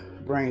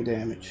 1 brain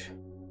damage.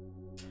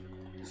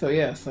 So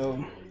yeah,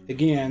 so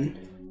again,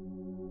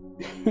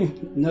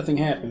 nothing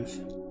happens.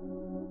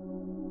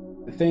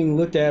 The thing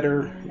looked at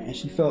her and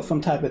she felt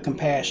some type of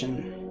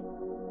compassion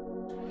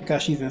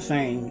because she's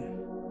insane,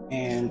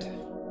 and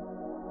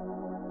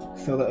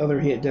so the other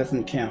hit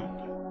doesn't count.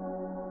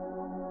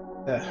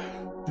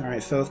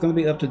 Alright, so it's going to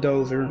be up to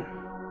Dozer.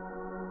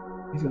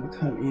 He's going to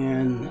come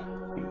in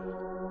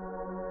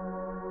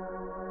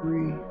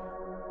 3.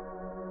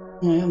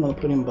 Yeah, I'm going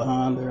to put him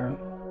behind there.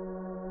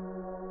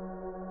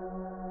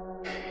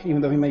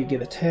 Even though he may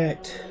get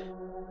attacked,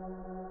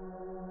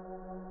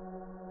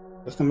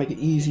 it's going to make it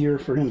easier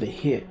for him to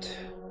hit.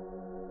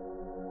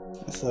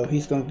 So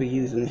he's going to be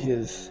using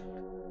his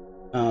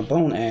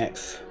bone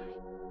axe,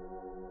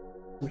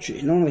 which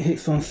it normally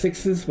hits on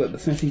 6s, but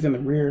since he's in the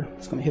rear,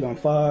 it's going to hit on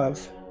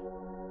 5s.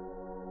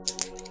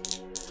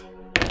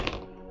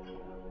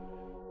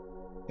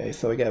 Okay,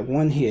 so we got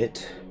 1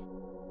 hit.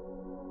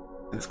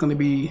 It's going to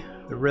be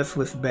the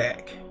Restless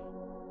Back.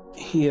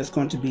 He is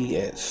going to be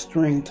at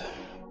strength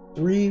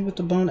 3 with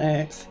the bone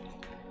axe.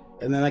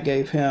 And then I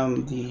gave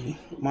him the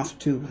Monster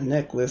Tooth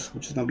necklace,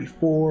 which is going to be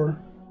 4.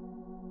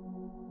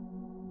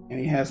 And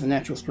he has a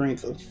natural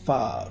strength of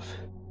 5.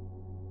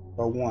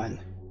 Or 1.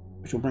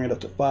 Which will bring it up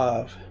to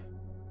 5.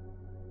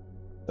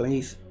 So he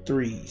needs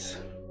 3s.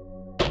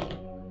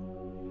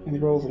 And he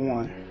rolls a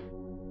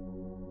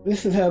 1.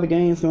 This is how the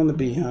game's going to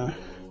be, huh?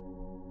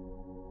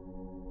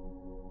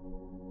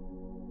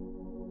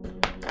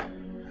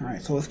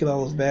 Alright, so let's get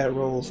all those bad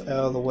rolls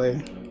out of the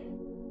way.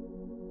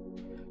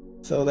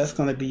 So that's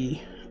going to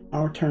be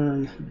our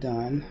turn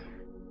done.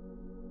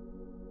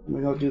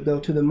 We're going to go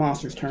to the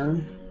monster's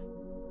turn.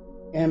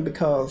 And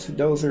because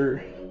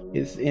Dozer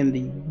is in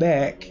the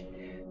back,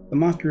 the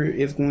monster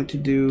is going to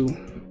do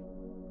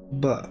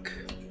Buck,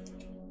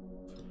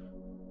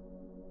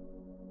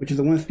 which is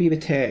a 1-speed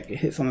attack. It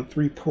hits on a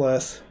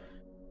 3+.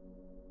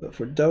 But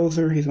for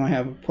Dozer, he's going to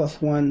have a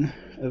 +1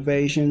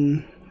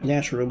 evasion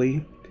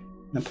naturally,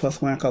 and a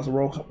 +1 because of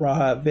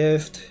Rawhide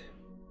Vest,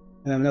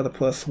 and another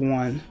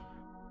 +1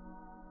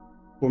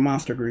 for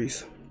Monster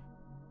Grease.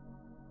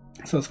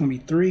 So it's going to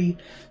be 3.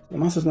 The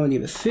monster's going to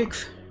need a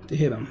 6 to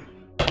hit him.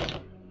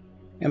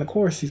 And of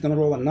course, he's going to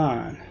roll a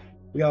 9.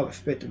 We all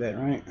expected that,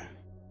 right?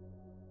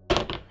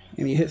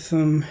 And he hits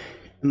him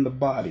in the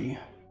body.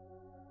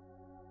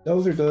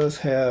 Dozer does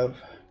have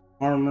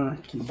armor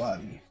to the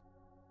body.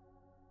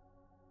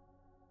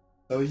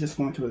 So he's just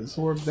going to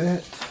absorb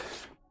that.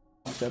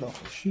 Knock that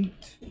off the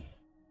sheet.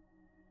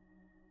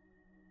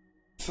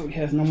 So he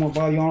has no more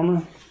body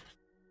armor.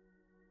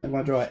 I'm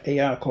going to draw an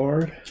AI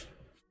card.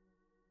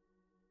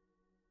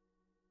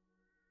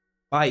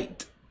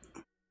 Bite.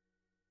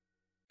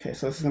 Okay,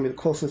 so this is going to be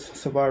the closest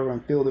survivor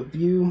in field of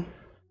view,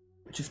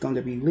 which is going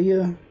to be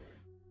Leah.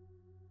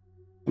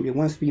 It's going to be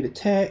a 1-speed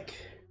attack.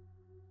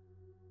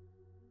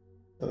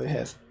 So it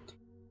has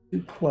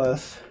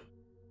 2+.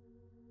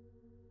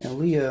 And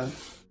Leah,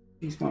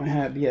 she's going to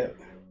have,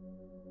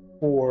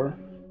 4.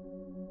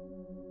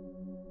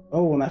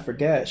 Oh, and I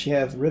forgot, she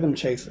has Rhythm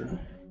Chaser.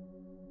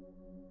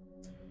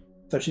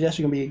 So she's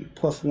actually going to be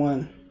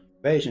 +1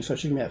 evasion, so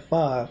she's going to be at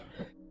 5.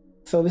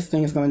 So this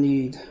thing is going to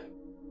need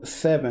a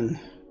 7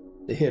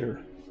 to hit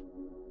her.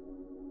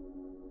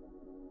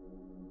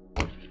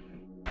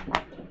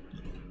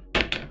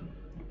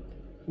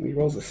 And he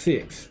rolls a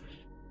 6.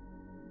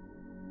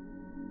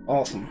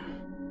 Awesome.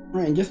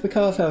 Alright, and just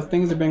because how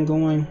things have been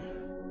going,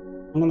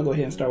 I'm going to go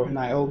ahead and start with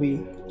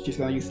Niobe. She's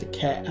going to use the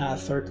cat eye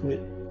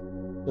circlet.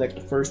 Select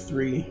the first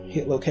 3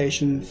 hit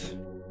locations.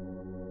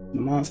 The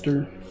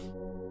monster.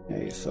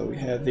 Okay, so we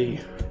have the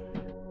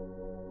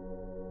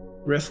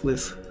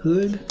Restless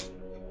Hood.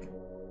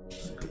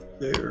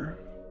 There.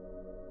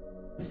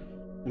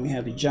 And we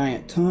have the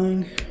Giant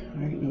Tongue.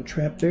 Alright, no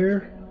trap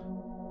there.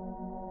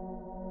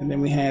 And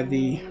then we have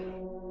the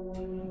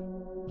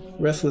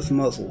Restless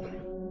Muzzle.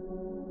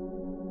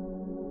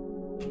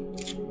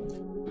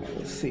 Right,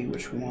 let's see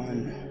which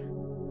one.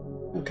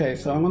 Okay,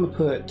 so I'm going to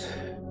put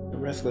the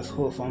Restless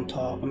Hoof on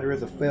top, and there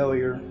is a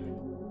failure.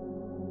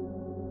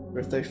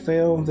 If they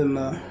fail, then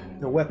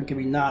the weapon can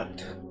be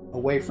knocked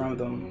away from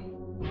them,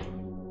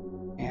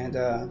 and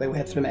they would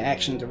have to spend an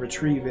action to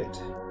retrieve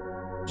it.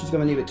 She's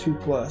going to need a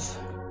 2+.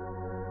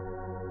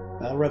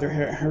 I'd rather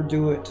her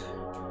do it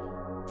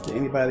than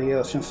anybody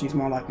else, since she's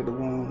more likely to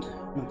wound.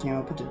 Okay,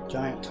 I'll put the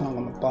Giant Tongue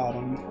on the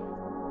bottom.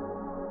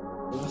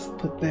 Let's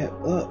put that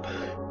up.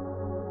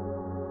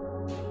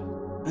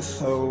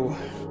 So,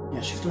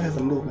 yeah, she still has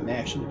a movement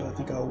action, but I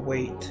think I'll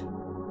wait.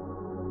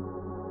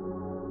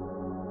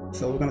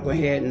 So we're gonna go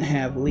ahead and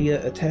have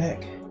Leah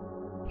attack.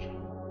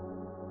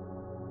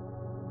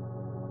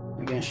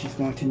 Again, she's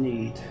going to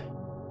need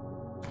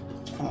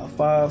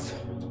 5,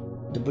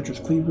 the Butcher's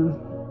Cleaver,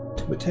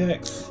 2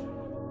 attacks.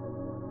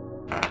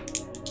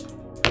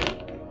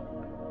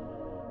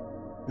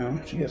 No,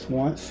 she hits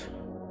once.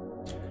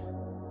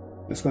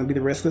 It's going to be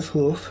the Restless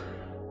Hoof.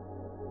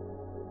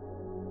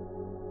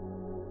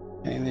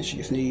 And then she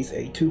just needs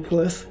a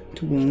 2+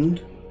 to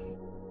wound.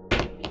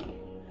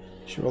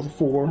 She rolls a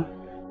 4.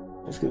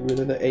 Let's get rid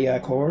of the AI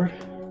card.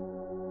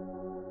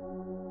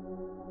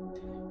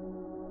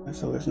 And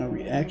so there's no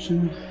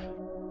reaction.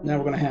 Now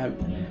we're going to have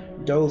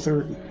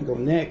Dozer go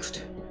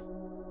next.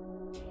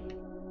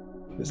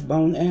 His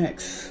Bone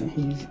Axe. And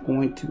he's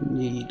going to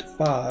need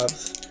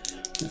 5s.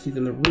 Since he's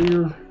in the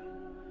rear,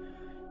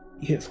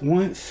 he hits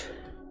once.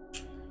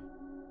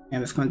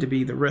 And it's going to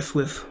be the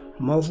Restless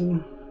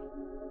Muzzle.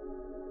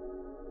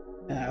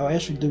 I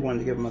actually do want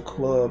to give him a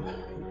club,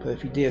 but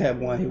if he did have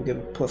one, he would give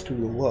a +2 to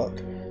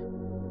luck.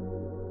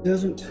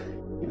 Doesn't,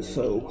 and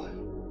so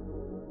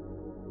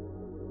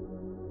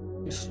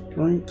his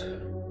strength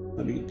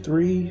will be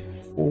 3,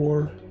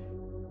 4,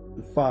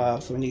 and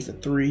 5, so he needs a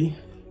 3,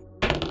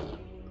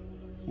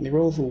 and he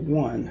rolls a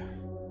 1.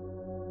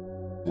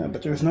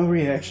 But there's no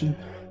reaction.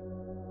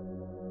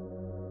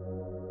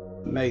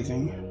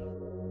 Amazing.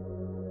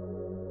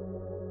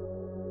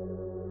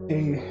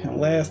 Okay,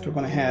 and last we're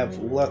going to have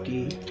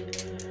Lucky.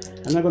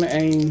 I'm not going to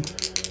aim,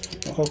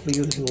 but hopefully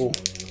he will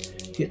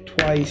hit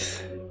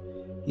twice.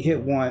 He hit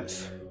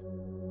once.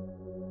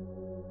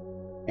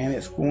 And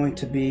it's going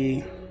to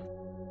be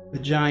the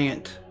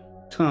Giant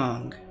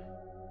Tongue.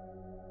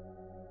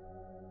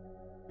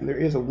 And there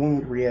is a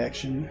wound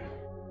reaction.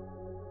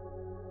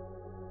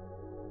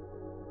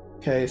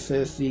 Okay, it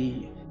says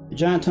the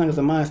Giant Tongue is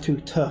a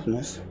 -2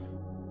 toughness.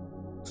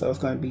 So it's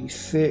going to be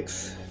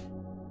 6.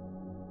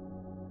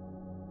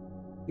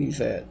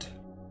 He's at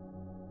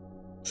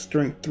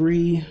strength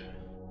 3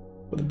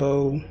 with a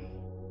bow,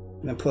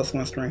 and then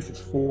 +1 strength is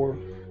 4.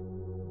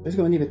 It's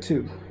going to need a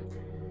 2.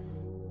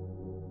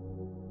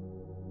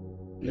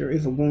 There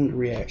is a wound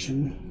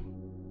reaction.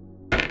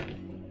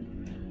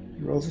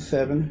 He rolls a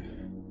 7.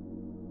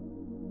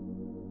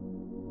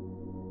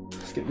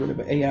 Let's get rid of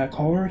the AI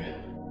card.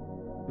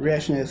 The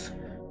reaction is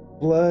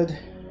blood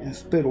and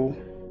spittle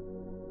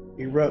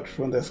erupt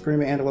from the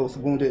screaming antelope's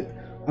wounded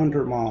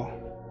undermaw.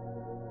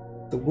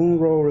 The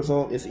wound roll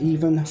result is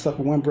even,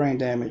 suffer 1 brain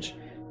damage.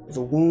 If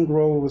the wound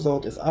roll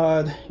result is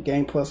odd,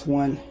 gain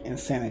 +1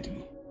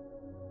 insanity.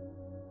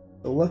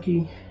 The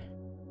lucky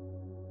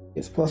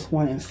is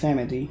 +1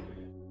 insanity.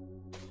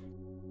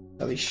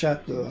 So he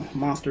shot the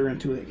monster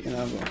into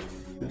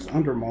its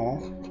undermaw.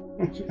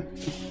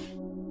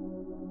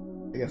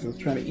 I guess it was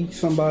trying to eat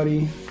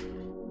somebody.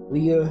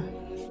 Leah,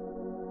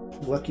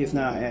 lucky is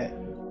now at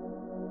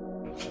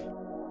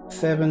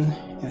 7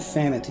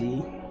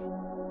 insanity.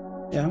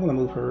 Yeah, I'm gonna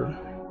move her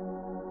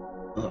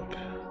up.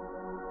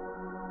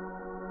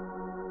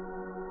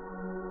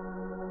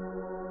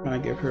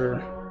 Trying to get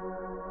her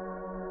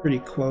pretty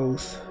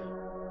close.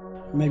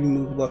 Maybe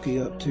move Lucky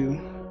up too.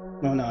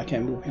 No, I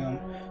can't move him.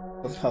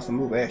 Let's toss a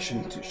move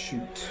action to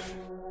shoot.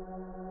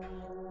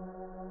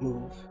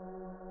 Move.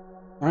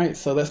 Alright,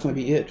 so that's gonna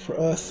be it for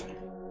us.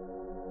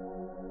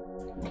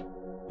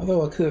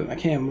 Although I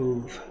can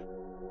move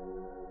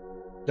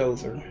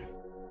Dozer,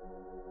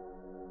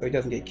 so he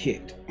doesn't get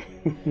kicked.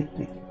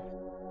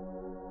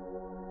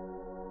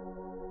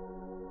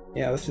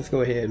 Yeah, let's just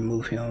go ahead and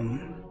move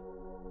him.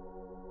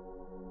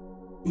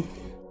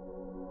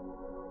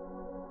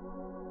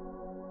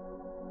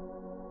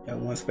 Yeah,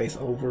 1 space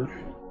over.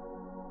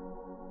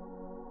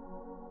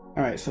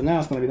 Alright, so now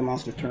it's going to be the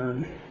monster's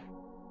turn.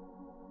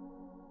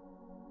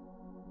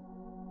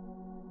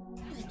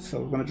 So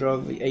we're going to draw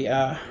the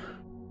AI.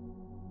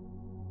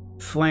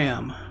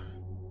 Slam.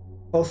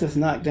 Closest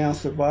knockdown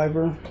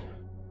survivor.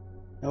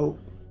 Nope.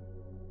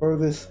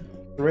 Furthest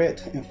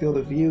threat and field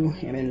of view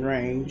and in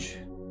range.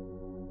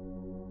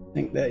 I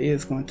think that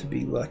is going to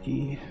be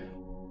Lucky.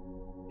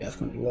 Yeah, it's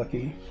going to be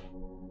Lucky.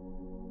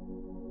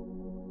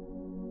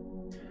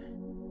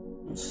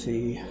 Let's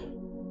see.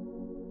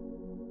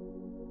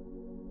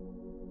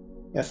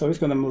 Yeah, so he's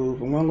going to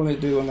move. And what I'm going to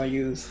do, I'm going to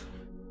use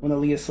one of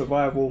Leah's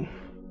survival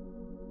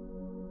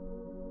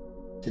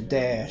to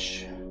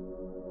dash,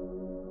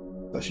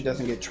 so she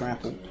doesn't get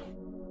trampled.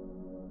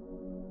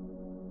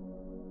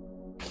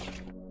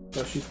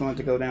 So she's going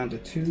to go down to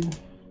 2.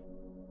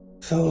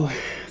 So I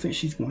think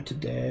she's going to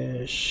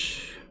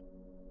dash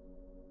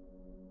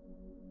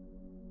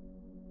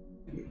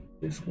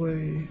this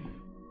way.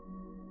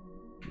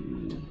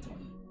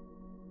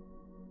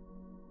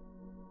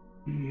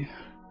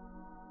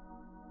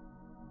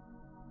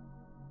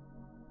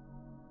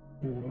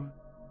 4.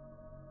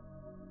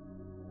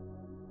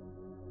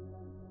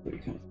 So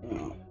it comes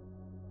down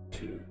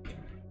 2.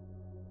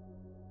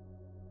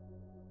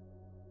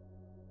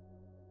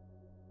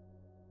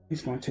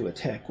 He's going to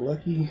attack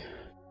Lucky.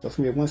 So it's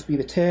going to be a 1-speed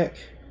attack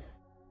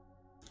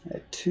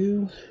at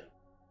 2.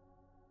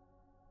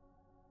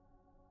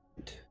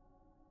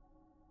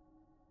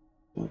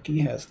 Lucky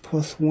has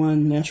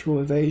 +1 natural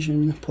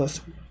evasion,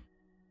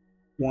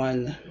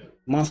 +1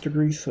 monster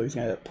grease, so he's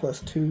going to have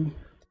 +2.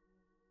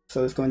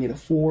 So it's going to need a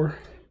 4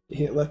 to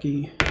hit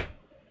Lucky.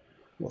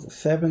 Was a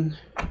 7.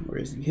 Where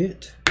is he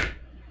hit?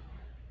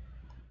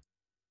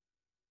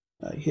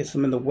 He hits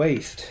him in the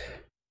waist.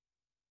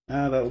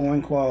 Now the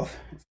loincloth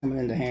is coming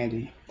into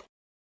handy.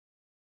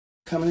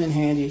 Coming in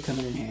handy. So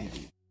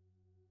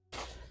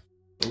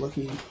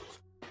Lucky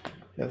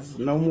has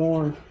no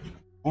more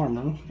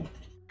armor.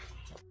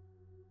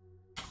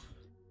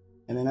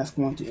 And then that's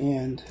going to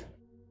end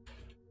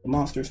the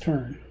monster's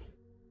turn.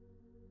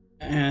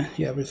 And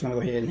yeah, we're just going to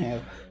go ahead and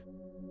have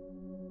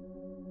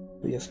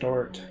Leah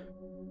start.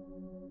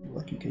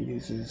 Lucky can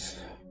use his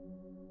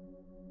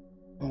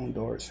bone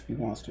darts if he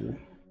wants to.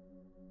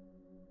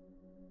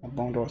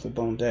 Bone darts or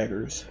bone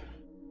daggers.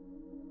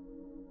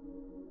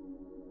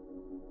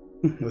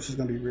 Which is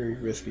going to be very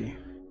risky.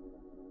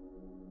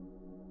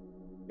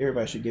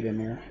 Everybody should get in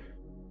there.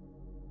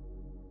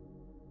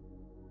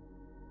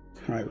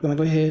 Alright, we're going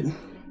to go ahead and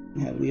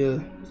have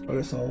Leah start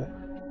us all.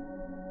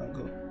 I'll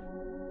go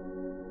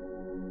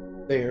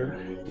there,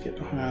 get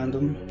behind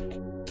them.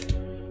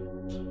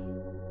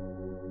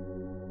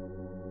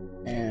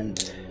 And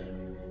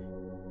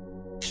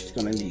she's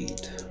going to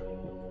need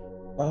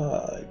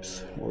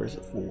 5s, or is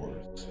it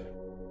 4s?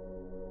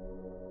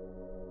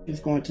 She's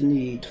going to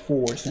need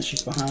 4 since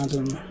she's behind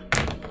him.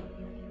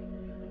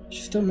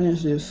 She still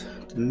manages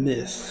to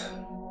miss.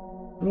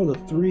 Roll a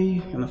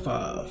 3 and a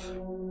 5.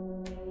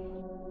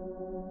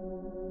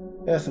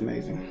 That's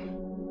amazing.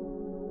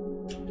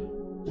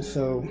 And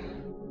so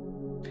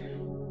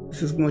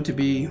this is going to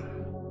be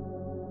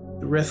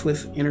the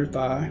restless inner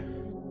thigh.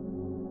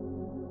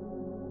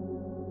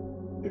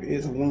 There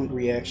is a wound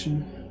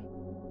reaction.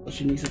 So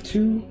she needs a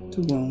 2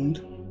 to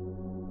wound.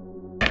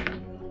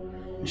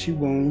 And she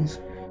wounds.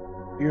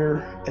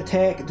 Your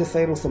attack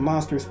disables the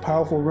monster's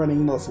powerful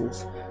running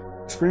muscles.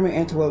 Screaming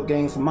Antelope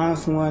gains a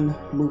 -1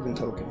 moving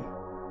token.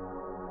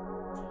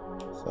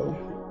 So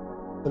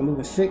the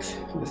moving 6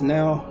 is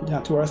now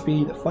down to our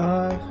speed at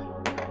 5.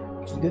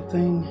 Which is a good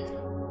thing.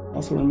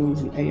 Also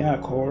removes an AI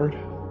card.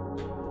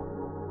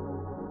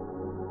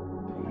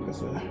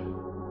 There's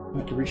a I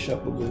have to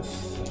reshuffle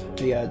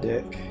this AI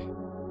deck.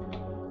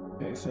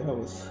 Okay, so that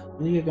was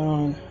Leah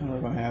gone, and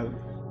we're gonna have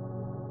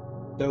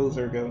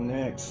Dozer go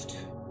next.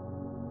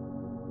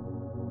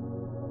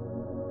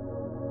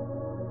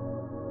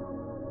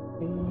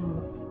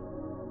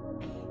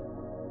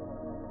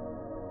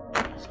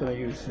 He's gonna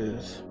use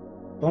his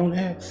Bone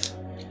Axe,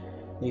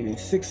 needing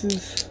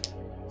 6s.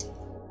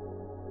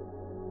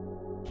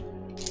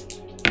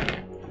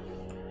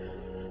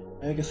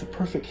 I guess a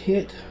perfect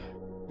hit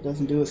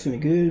doesn't do us any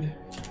good.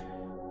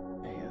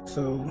 And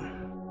so,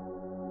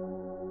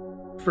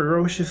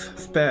 ferocious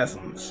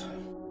spasms.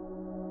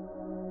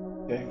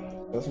 Okay,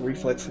 that's a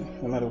reflex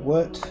no matter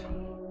what.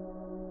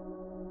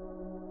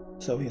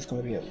 So he's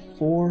going to be at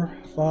 4,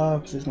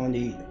 5. So he's going to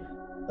need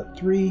a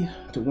 3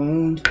 to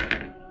wound.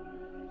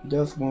 He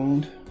does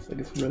wound, so he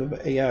gets rid of an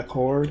AI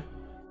card.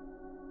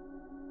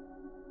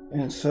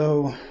 And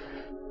so,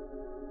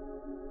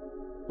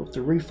 with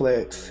the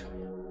reflex,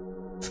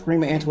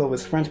 Screaming Antelope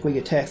is frantically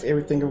attacks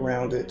everything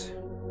around it.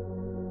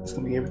 It's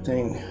going to be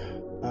everything.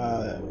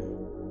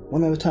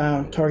 One at a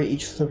time, target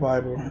each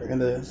survivor in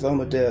the zone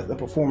of death and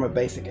perform a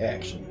basic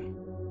action.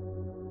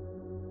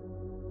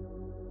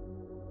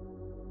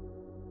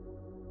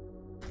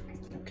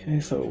 Okay,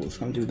 so it's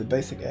going to do the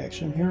basic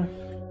action here.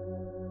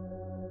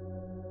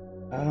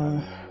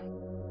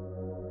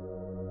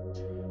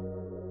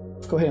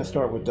 Let's go ahead and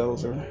start with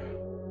Dozer.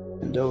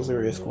 And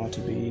Dozer is going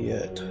to be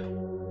at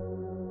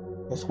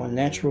 +1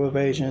 natural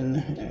evasion,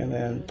 and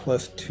then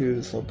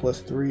 +2, so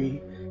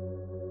 +3.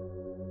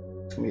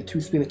 It's going to be a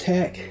 2-speed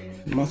attack.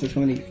 The monster's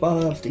going to need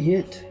 5s to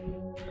hit.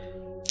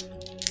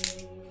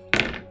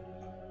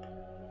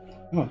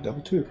 Oh,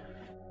 double 2.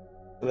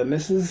 So that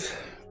misses.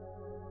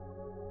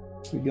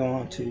 We go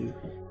on to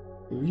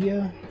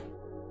Leah.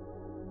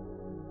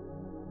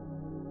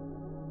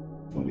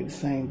 It's going to be the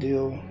same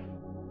deal.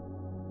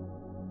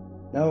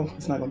 No,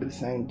 it's not going to be the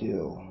same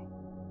deal.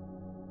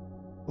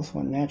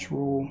 +1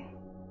 natural,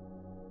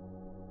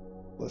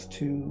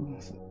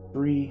 +2, so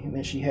 3, and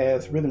then she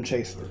has Rhythm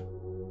Chaser,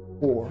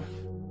 4.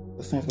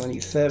 This thing's going to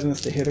need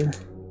 7s to hit her.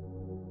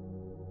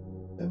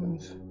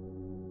 7s?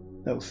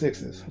 No,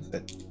 6s. What's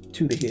that?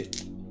 2 to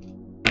hit.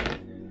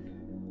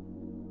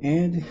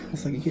 And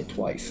looks like it hit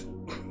twice.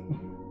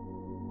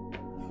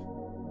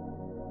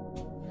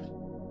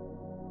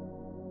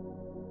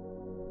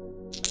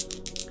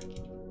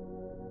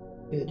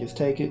 Yeah, just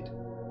take it.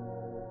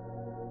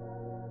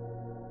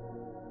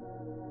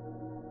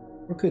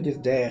 Or could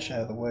just dash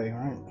out of the way,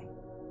 right?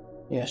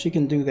 Yeah, she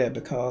can do that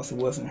because it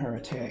wasn't her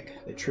attack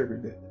that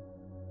triggered it.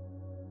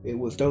 It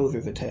was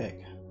Dozer's attack.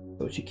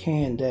 So she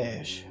can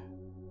dash.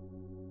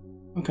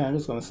 Okay, I'm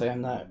just gonna say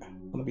I'm not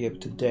gonna be able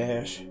to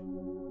dash.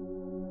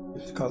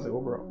 It's because of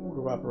order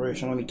of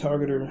operation. Let me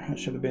target her. I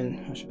should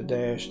have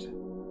dashed.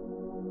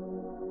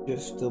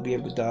 Just still be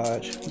able to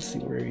dodge. Let's see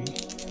where he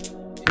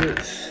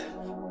hits.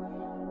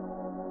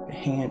 The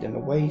hand and the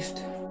waist.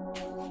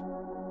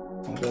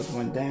 One does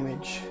 1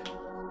 damage.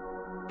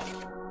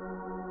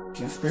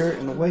 And spirit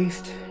in the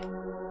waist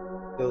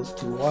goes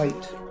to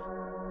white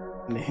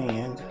in the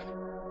hand.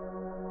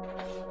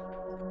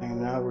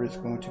 And now we're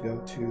just going to go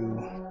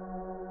to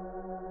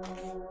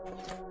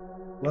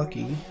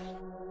Lucky.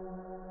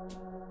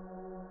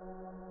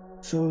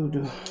 So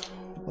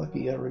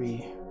Lucky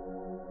already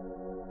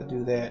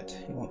do that.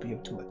 He won't be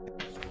able to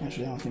attack.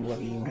 Actually, I don't think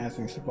Lucky even has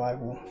any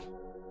survival.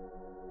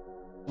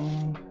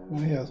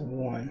 He has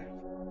 1.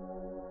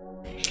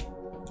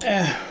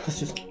 Let's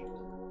just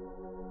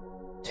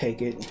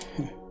take it.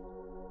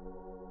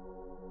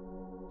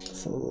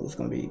 So it's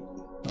gonna be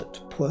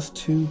what,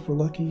 +2 for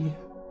Lucky.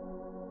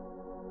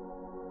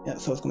 Yeah,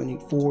 so it's gonna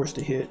need 4s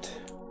to hit.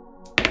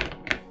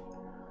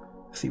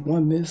 See,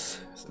 1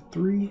 miss. It's a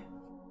 3.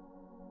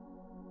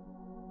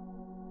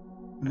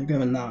 And I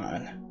got a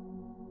 9.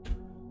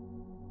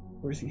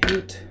 Where's he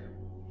hit?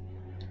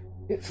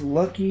 It's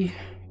Lucky.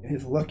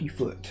 His lucky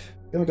foot.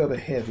 Then we go to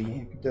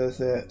heavy. If he does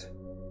that,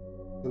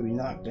 he'll be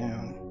knocked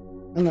down.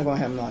 I'm not gonna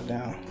have him knocked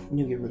down. I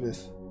need to get rid of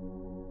this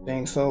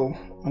thing. So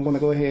I'm gonna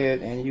go ahead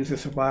and use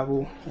his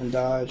survival and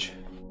dodge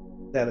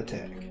that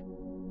attack.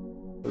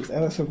 So he's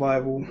out of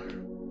survival.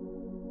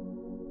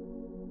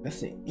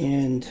 That's the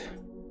end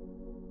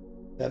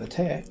of that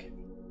attack.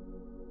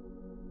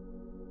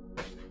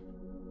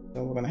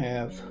 So we're gonna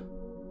have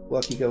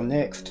Lucky go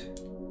next.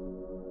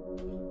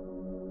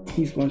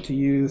 He's going to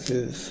use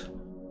his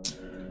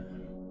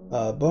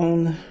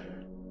bone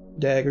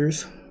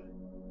daggers,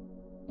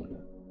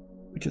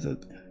 which is a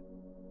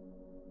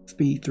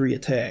speed 3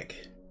 attack.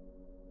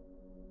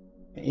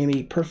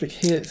 Any perfect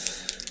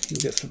hits, he'll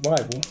get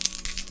survival.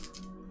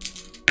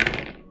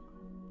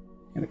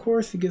 And of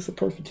course, he gets a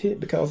perfect hit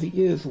because he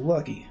is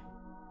lucky.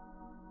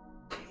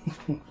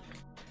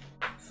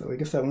 So he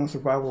gets that 1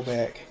 survival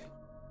back.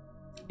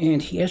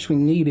 And he actually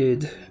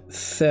needed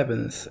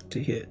 7s to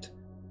hit.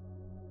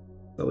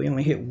 So he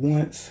only hit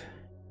once.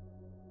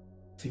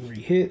 See where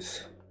he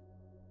hits.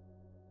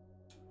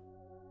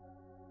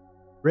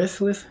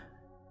 Restless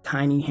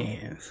Tiny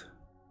Hands.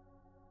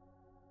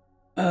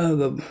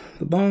 The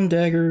bone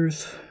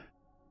daggers.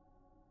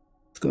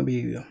 It's going to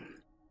be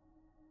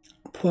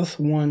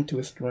 +1 to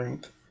his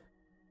strength.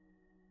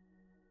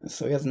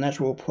 So he has a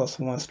natural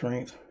 +1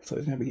 strength. So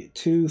he's going to be at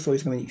 2. So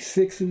he's going to need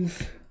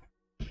 6s.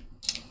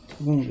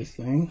 Boom, this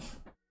thing.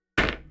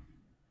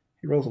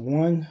 He rolls a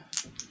 1.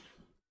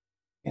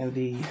 And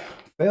the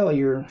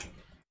failure,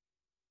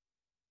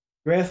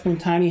 grasping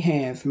tiny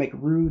hands make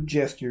rude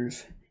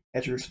gestures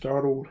as you're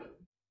startled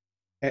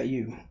at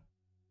you.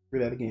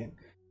 Read that again.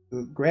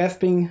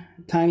 Grasping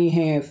tiny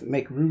hands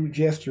make rude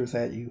gestures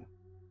at you.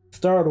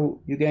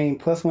 Startled, you gain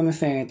 +1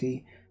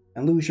 insanity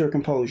and lose your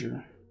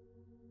composure.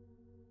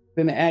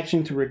 Then an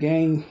action to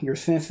regain your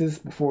senses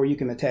before you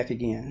can attack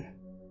again.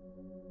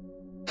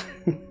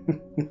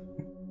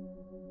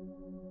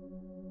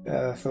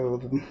 So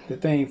the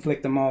thing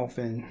flicked him off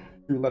and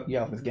threw Lucky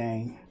off his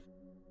game.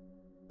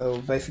 So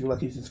basically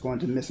Lucky's just going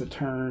to miss a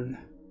turn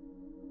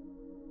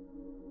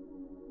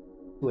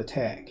to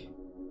attack.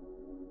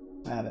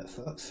 Ah, that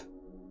sucks.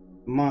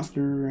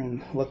 Monster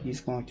and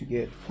Lucky's going to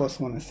get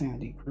 +1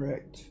 insanity,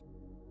 correct?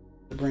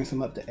 It brings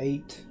him up to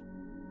 8.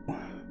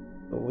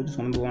 So we're just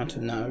going to move on to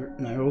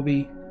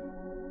Nairobi.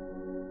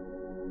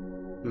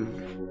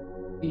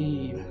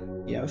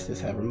 Yeah, let's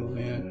just have her move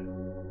in.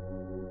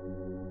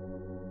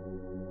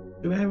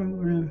 Do I have her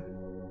move in?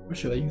 Or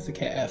should I use the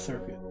cat ass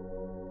circuit?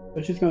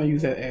 But she's going to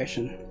use that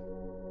action.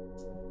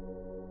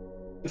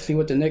 Let's see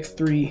what the next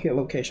 3 hit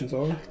locations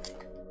are.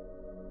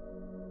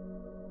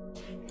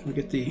 We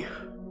get the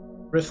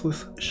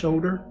Restless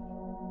Shoulder,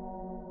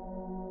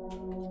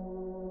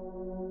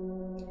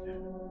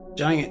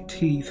 Giant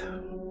Teeth,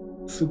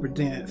 super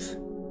dense.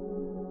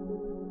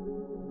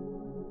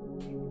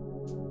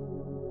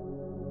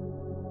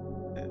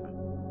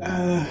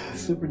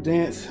 Super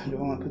dense. Do I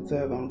want to put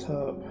that on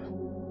top?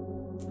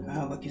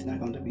 Lucky's not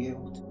going to be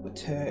able to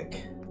attack.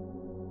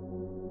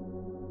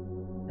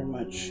 Very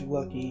much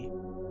Lucky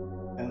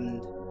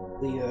and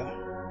Leah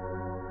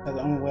are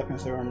the only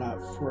weapons that are not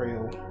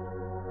frail.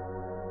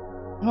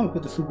 I'm gonna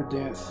put the super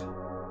dense,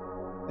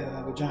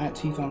 the giant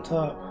teeth on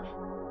top,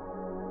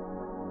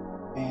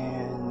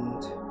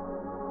 and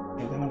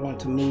then I want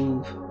to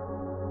move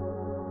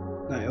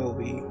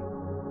Niobe.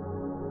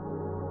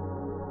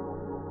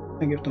 I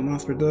think if the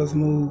monster does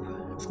move,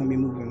 it's gonna be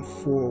moving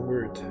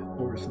forward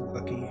towards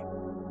Lucky.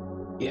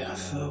 Yeah,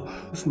 so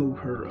let's move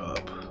her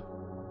up.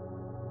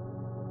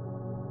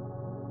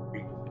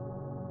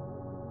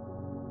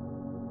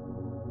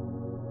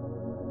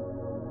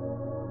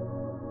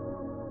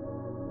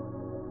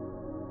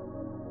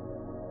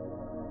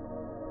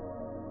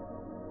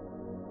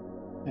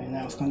 And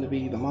now it's going to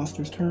be the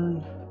monster's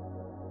turn.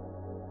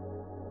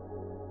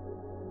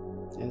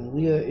 And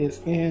Leah is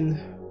in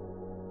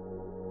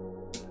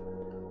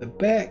the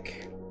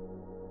back.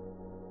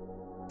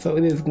 So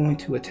it is going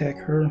to attack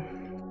her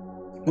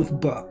with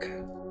Buck.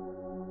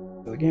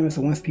 So again, it's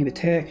a 1-speed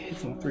attack.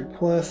 It's on 3+.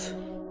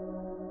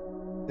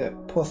 That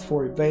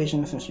 +4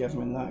 evasion since she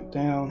hasn't been knocked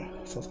down.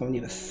 So it's going to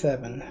need a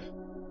 7.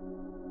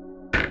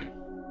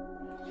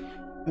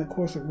 And of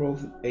course it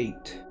rolls an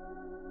 8.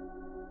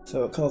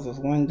 So it causes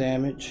 1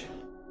 damage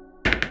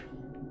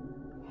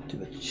to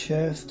the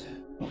chest.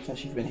 I don't think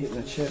she's been hit in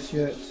the chest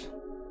yet.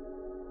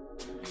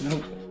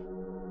 Nope.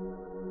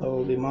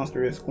 So the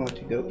monster is going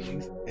to go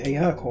use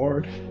AI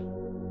card.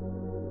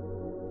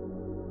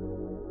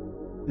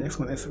 The next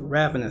one is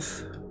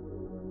Ravenous.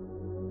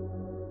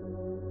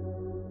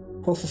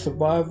 Close to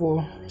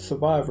survivor.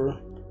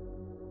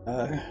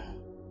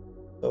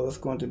 So it's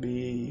going to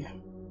be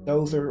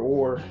Dozer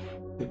or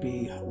it could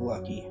be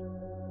Lucky.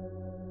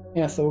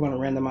 Yeah, so we're going to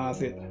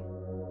randomize it.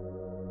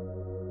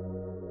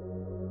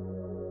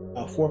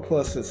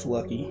 4+ is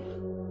Lucky.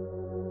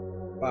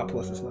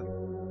 5+ is Lucky.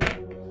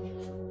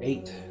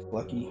 8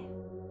 Lucky.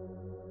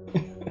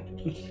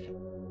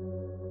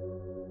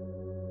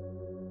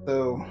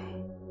 So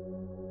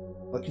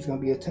Lucky's going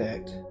to be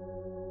attacked.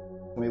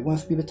 It's going to be a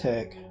 1-speed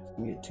attack. It's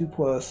going to be a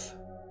 2+.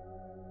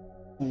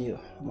 The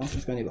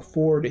monster's going to need a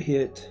 4 to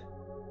hit.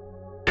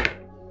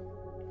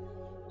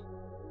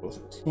 Rolls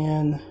a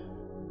 10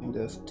 and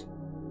does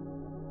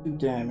 2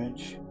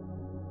 damage.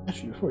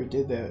 Actually, before he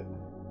did that,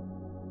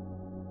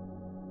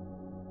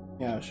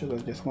 yeah, I should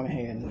have just went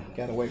ahead and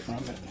got away from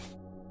it.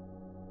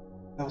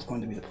 That was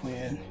going to be the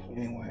plan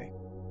anyway.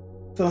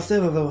 So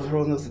instead of those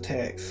rolling those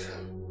attacks,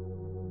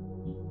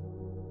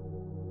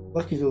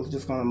 Lucky's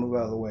just going to move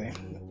out of the way.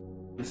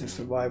 This is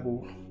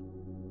survival.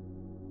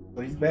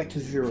 So he's back to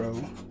 0.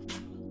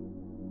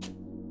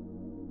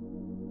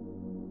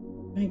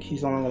 I think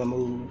he's only going to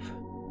move.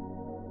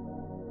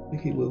 I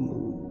think he will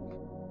move.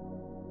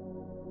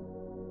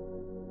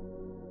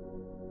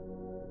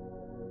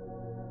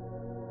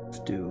 Let's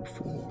do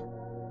 4.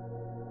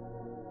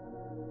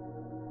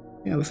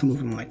 Yeah, let's move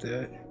him like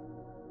that.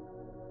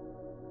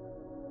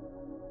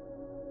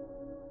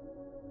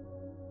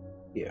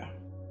 Yeah.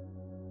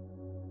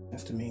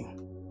 That's to me.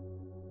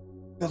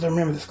 Because I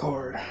remember this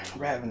card,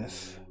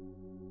 Ravenous.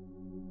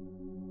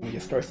 It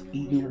just starts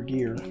eating your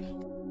gear.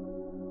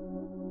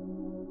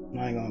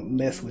 I ain't gonna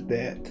mess with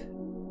that.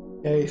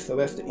 Okay, so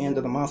that's the end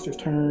of the monster's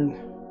turn.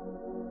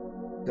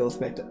 Goes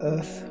back to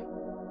us.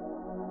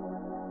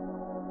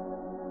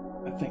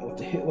 I think with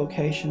the hit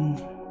location,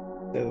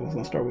 that was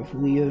gonna start with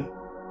Leah.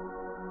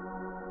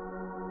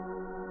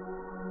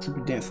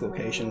 Super dense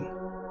location.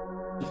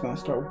 It's gonna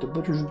start with the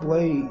Butcher's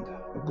Blade,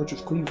 or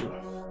Butcher's Cleaver.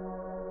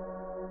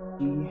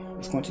 She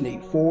is going to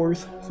need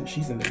 4s since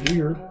she's in the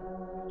rear.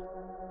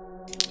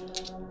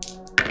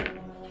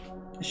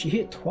 And she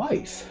hit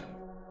twice.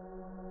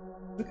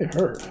 Look at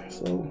her.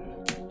 So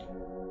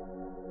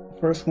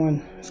the first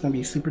one is gonna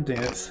be super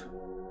dense.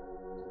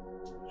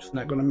 It's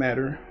not gonna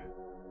matter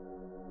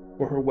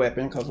for her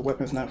weapon because the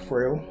weapon is not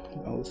frail.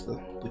 You know, it's the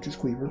Butcher's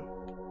Cleaver.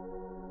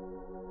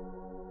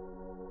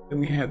 Then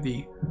we have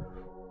the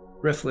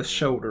Restless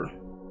Shoulder.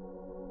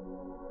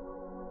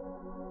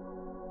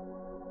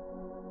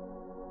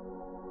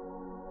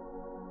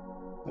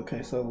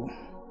 Okay, so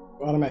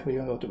automatically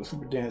gonna go through the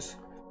super dense.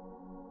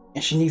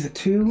 And she needs a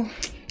 2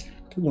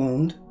 to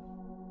wound.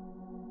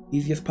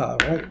 Easiest pile,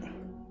 right?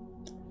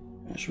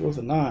 And she rolls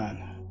a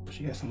 9.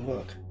 She has some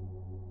luck.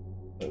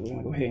 But we're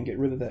gonna go ahead and get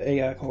rid of the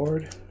AI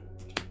card.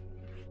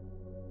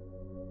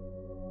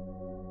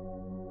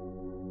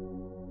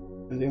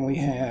 And then we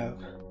have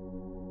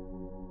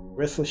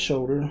Restless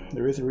Shoulder.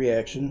 There is a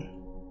reaction.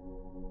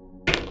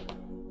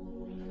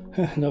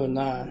 Another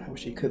 9. I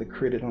wish he could have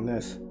critted on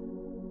this.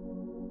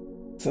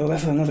 So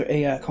that's another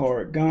AI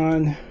card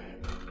gone.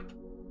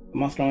 The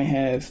monster only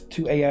has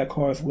 2 AI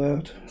cards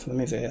left, so that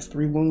means it has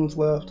 3 wounds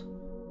left.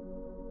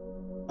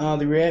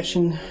 The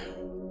reaction,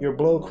 your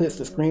blow clips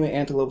the screaming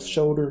antelope's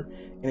shoulder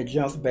and it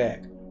jumps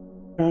back.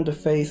 Turn to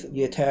face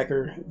the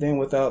attacker, then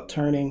without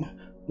turning,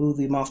 move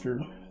the monster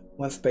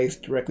 1 space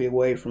directly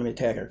away from the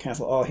attacker.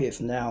 Cancel all hits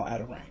now out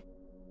of range.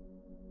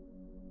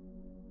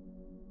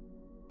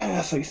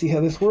 So you see how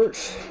this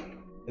works?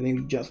 And then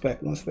he jumps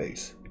back 1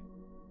 space.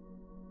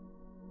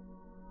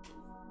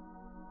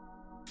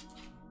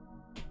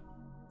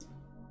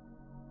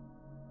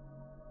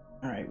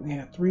 Alright, we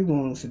have 3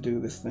 wounds to do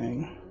this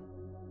thing.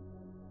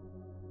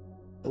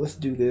 So let's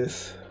do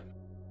this.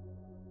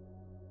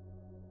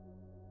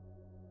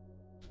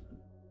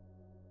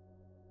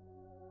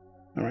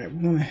 Alright,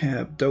 we're gonna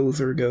have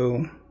Dozer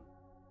go.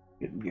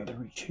 Get the other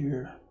reach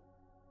here.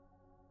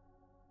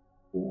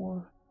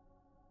 4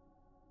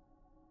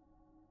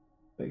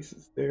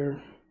 spaces there.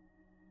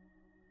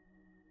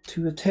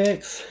 2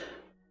 attacks.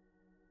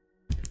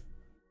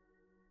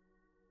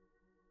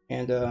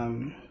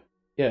 And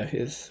yeah,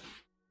 his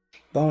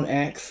Bone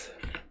Axe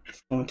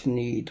is going to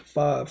need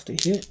 5s to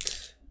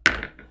hit.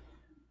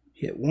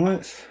 Hit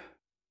once.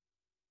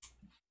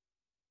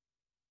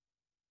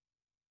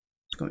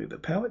 It's going to be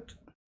the pallet.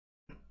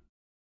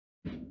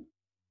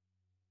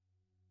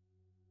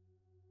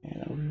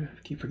 And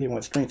I keep forgetting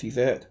what strength he's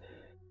at.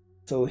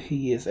 So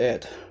he is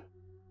at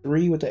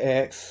 3 with the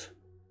axe,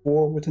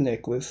 4 with the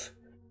necklace,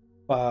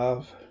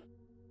 5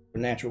 for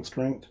natural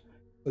strength.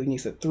 So he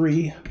needs a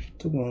 3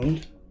 to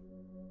wound.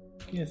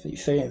 Yes,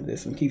 he's saying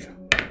this and keeps.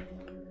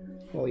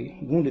 Well, he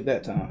wounded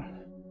that time.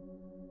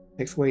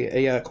 Takes away an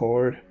AI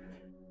card.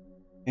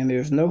 And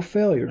there's no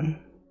failure.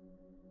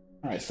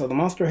 Alright, so the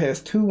monster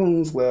has 2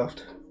 wounds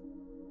left.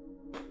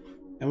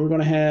 And we're going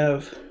to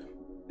have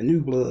a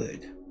new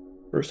blood.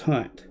 First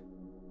hunt.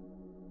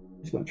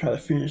 He's going to try to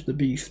finish the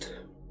beast.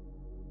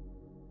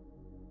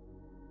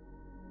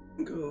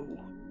 Go.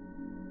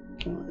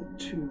 1,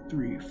 2,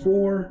 3,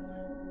 4.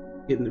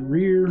 Get in the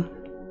rear.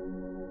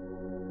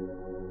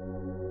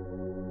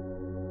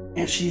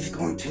 And she's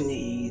going to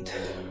need,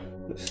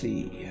 let's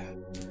see,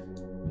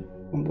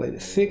 1 blade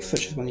is 6, so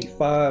she's going to need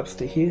 5s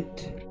to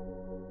hit.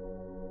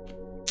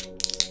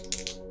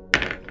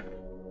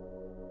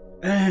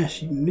 Ah,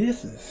 she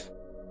misses.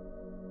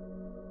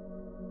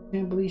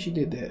 Can't believe she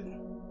did that.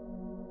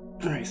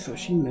 Alright, so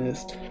she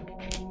missed.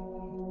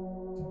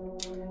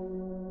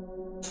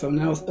 So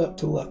now it's up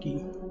to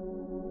Lucky.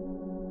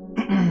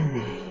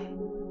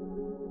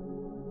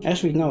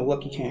 Actually, no,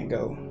 Lucky can't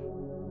go.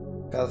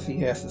 Because he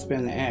has to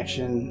spend the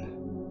action.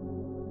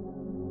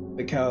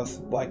 Because,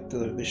 like,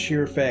 the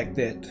sheer fact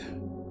that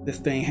this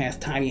thing has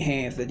tiny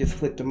hands that just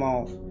flipped him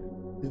off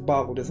just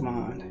boggled his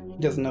mind. He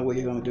doesn't know what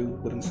he's going to do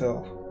with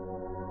himself.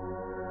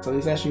 So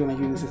he's actually going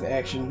to use his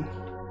action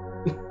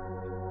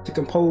to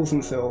compose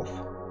himself.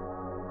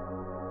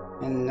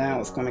 And now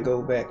it's going to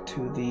go back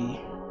to the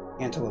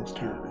Antelope's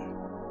turn.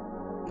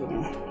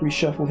 Going to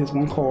reshuffle his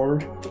 1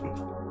 card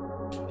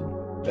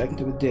back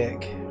into the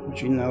deck,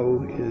 which you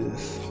know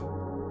is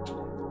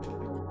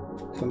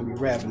going to be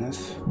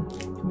Ravenous.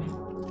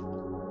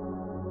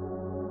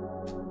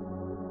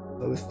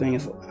 So this thing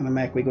is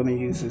automatically going to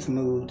use his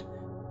mood.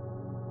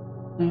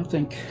 And I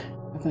think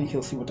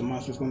he'll see what the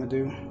monster's going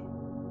to do.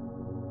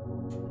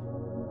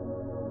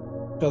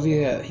 Because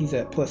he's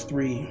at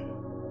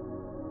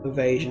 +3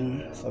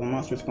 evasion, so the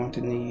monster's going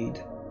to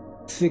need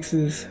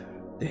 6s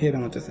to hit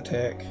him with this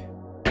attack.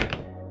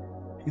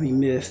 And he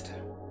missed.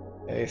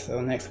 Okay,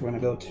 so next we're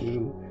going to go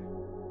to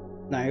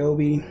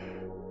Niobe.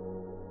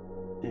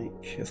 And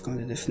it's going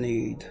to just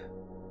need.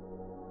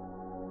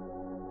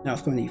 Now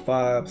it's going to need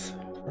 5s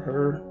for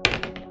her.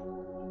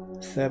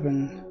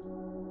 7.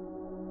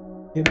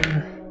 Hit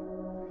her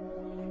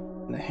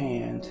in the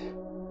hand.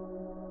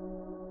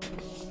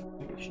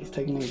 she's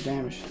taking any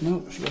damage.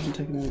 Nope, she wasn't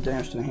taking any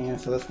damage to the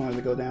hand, so that's going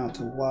to go down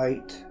to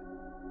white.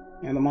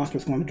 And the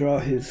monster's going to draw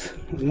his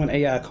one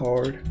AI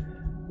card,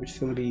 which is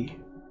going to be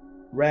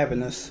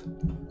Ravenous.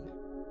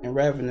 And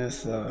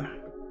Ravenous to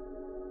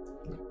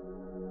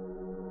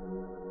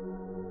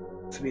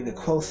be the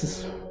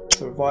closest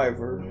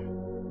survivor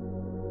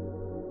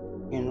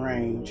in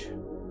range.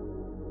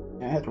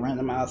 And I have to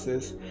randomize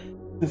this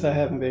since I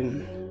haven't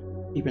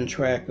been keeping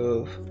track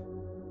of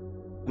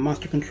the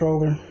monster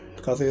controller.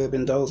 Because it would have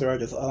been Dozer, I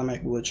just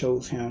automatically would have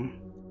chose him.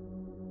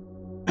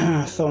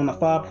 So on the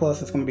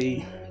 5+, it's going to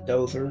be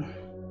Dozer.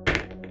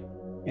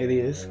 It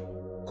is.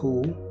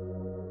 Cool.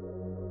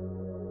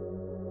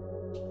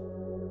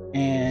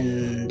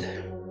 And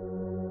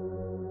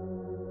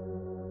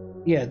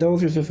yeah,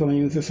 Dozer's just going to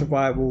use his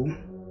survival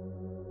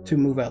to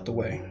move out the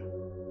way.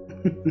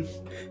 He's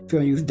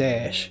going to use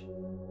dash.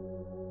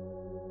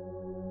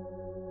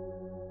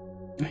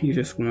 He's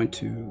just going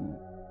to,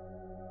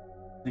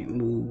 I think,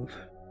 move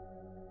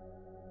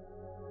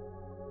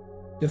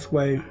this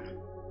way.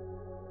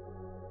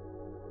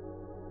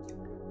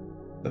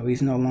 So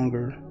he's no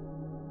longer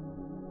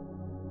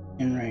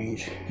in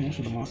range.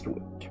 Actually, the monster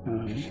would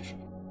turn,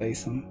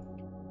 face him,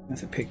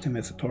 since it picked him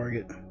as a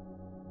target.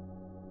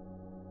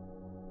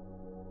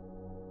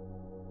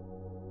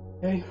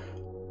 Okay.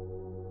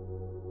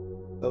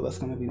 So that's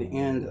going to be the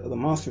end of the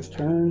monster's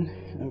turn.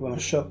 I'm going to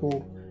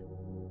shuffle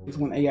this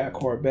one AI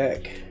card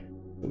back.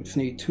 So we just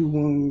need 2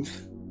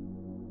 wounds.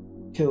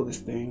 Kill this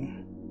thing.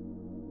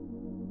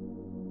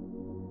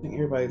 I think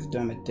everybody's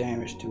done the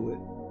damage to it.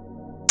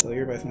 So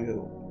everybody's going to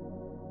go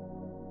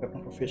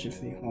weapon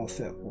proficiency all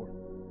set for it.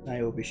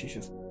 Antelope, she's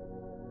just,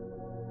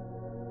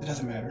 it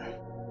doesn't matter.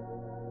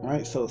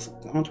 Alright, so it's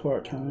onto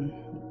our turn.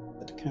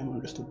 Let the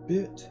camera just a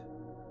bit.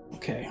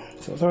 Okay,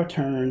 so it's our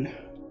turn.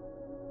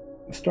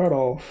 Let's start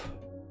off.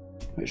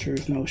 Make sure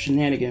there's no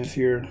shenanigans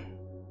here.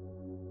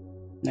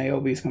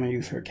 Naomi's going to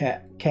use her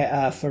cat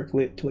eye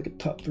circlet to look at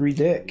the top 3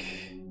 deck.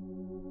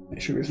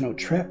 Make sure there's no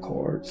trap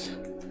cards.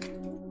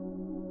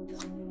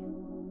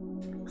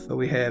 So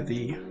we have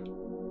the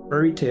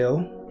furry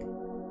tail.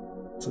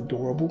 It's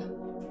adorable.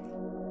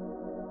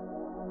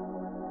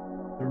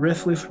 The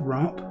restless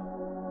rump.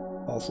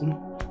 Awesome.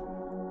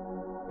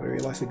 Very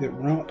likes a good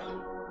rump.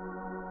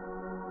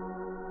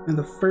 And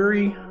the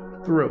furry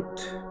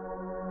throat.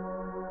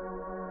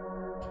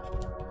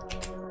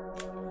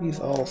 These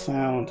all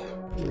sound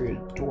very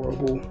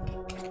adorable.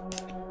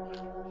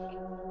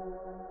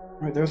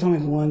 Alright, there's only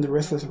one, the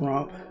restless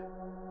rump.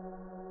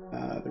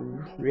 The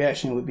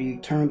reaction would be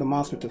turn the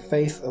monster to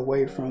face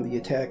away from the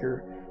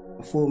attacker,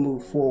 a full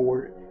move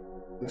forward,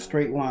 with a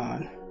straight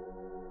line.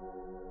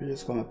 We're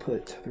just going to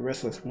put the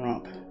restless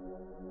rump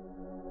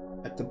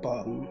at the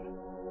bottom.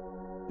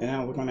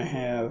 Now we're going to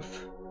have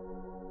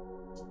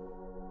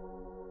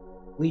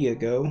Leah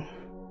go.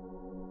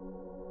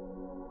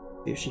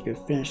 See if she can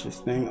finish this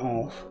thing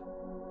off.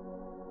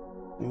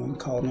 And we can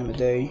call them a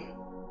day.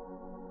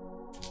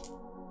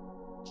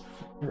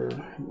 Her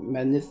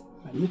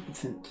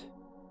magnificent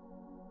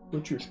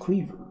Butcher's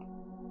Cleaver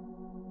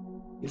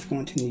is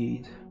going to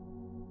need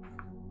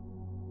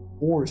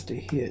 4s to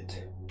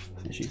hit.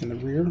 And she's in the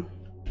rear.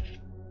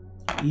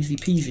 Easy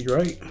peasy,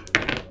 right?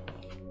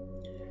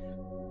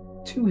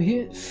 2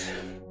 hits.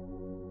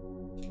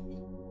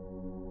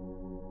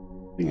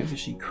 I think that's if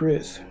she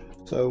crits.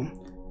 So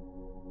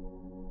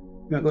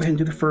I'm gonna go ahead and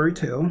do the furry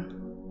tail.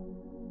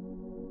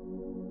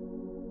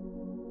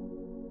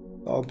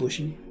 All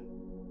bushy.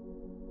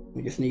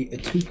 We just need a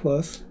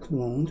 2+ to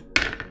wound.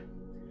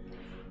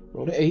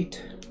 Roll to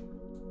 8.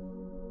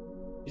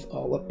 It's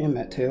all up in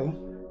that tail.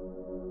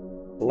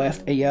 The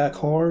last AI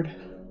card.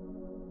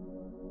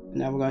 And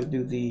now we're going to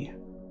do the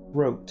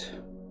throat.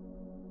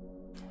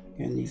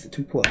 And these are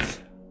 2+.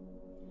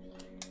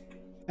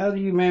 How do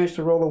you manage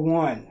to roll a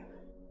 1?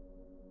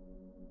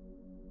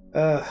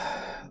 At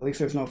least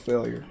there's no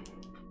failure.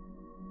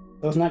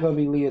 So it's not going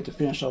to be Leah to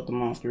finish off the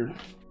monster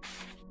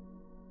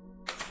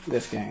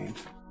this game.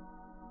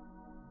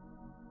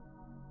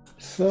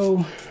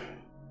 So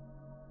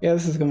yeah,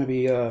 this is going to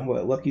be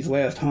what, Lucky's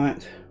last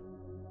hunt.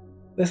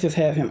 Let's just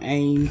have him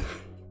aim.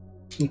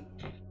 He's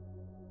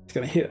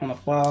going to hit on a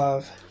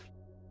 5.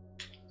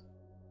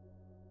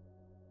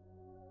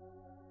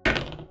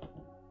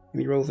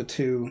 And he rolls a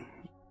 2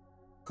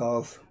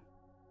 because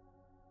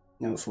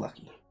it's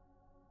Lucky.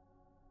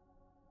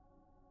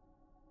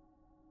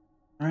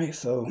 Alright,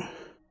 so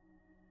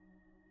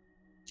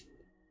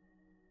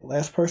the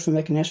last person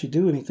that can actually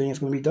do anything is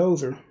going to be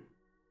Dozer.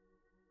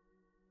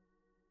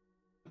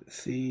 Let's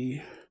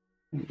see.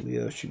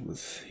 Yeah, she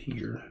was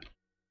here.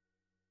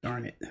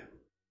 Darn it.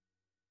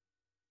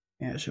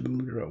 Yeah, I should have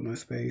moved her up 1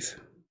 space.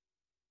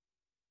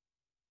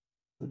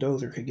 The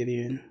Dozer could get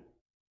in.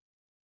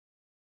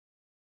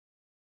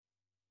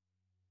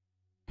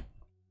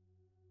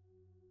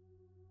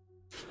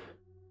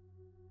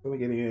 Let me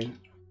get in.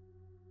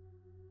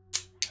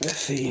 Let's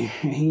see.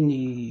 He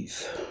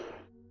needs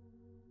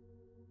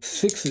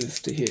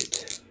 6s to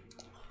hit.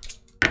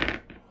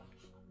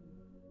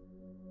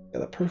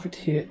 Got a perfect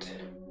hit.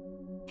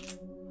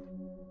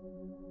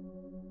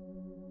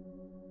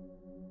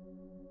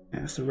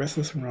 That's the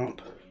restless rump.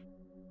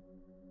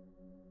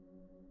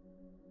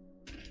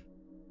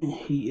 And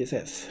he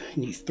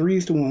needs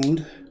 3s to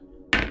wound.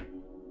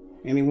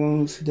 Any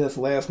wounds, he does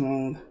the last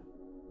wound.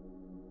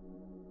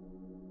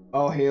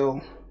 All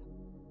hail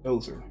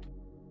Dozer,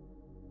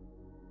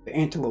 the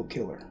Antelope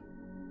killer.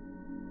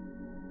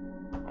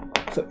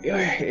 So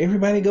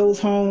everybody goes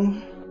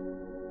home.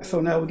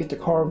 So now we get to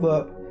carve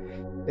up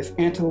this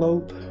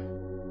Antelope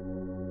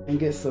and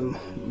get some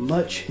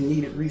much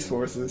needed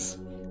resources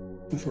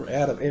since we're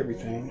out of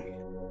everything.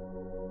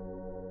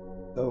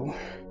 So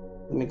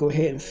let me go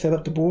ahead and set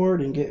up the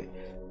board and get,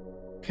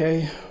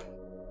 okay,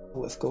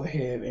 let's go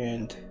ahead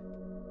and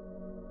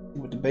see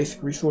what the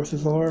basic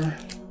resources are.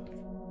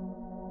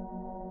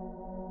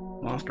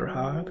 Monster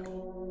hide,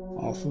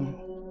 awesome.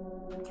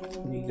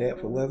 Need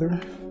that for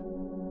leather.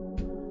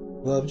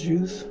 Love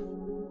juice,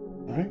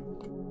 all right.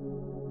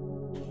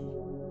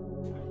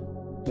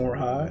 More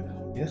hide,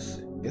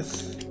 yes,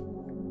 yes.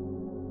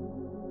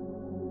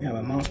 We have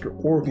a monster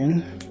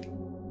organ.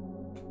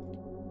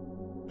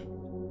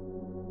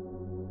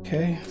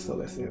 Okay, so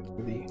that's it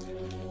for the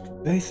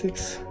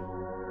basics.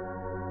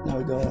 Now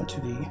we go on to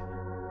the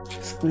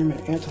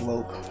Screaming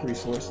Antelope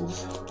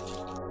resources.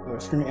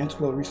 Screaming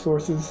Antelope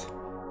resources.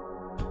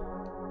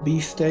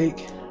 Beefsteak.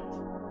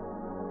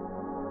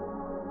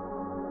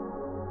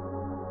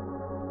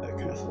 That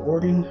kind of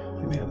organ.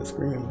 And we have the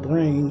Screaming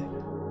Brain.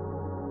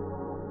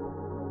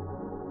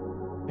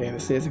 And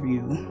it says if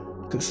you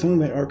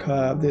consume and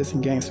archive this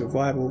and gain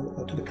survival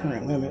up to the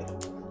current limit.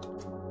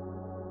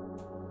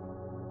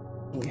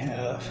 We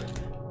have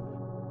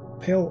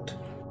pelt,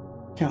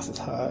 counts as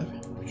hide,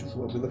 which is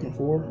what we're looking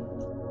for.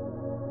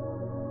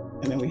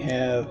 And then we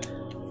have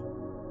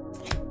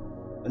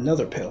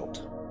another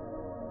pelt.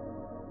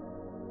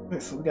 Okay,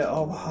 so we got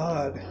all the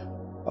hide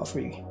else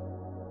we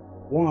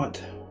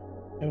want.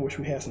 I wish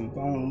we had some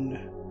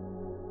bone.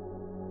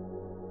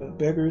 But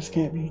beggars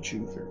can't be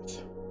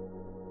choosers,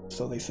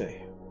 so they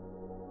say.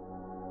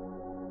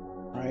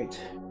 Right.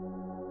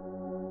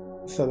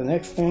 So the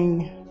next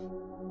thing,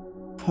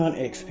 hunt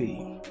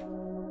XP.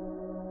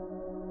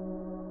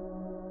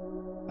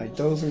 Like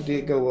Dozer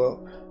did go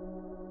up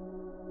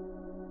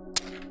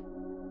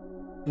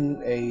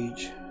in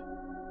age.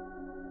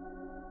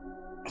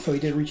 So he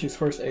did reach his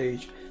first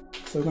age.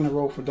 So we're gonna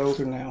roll for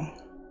Dozer now.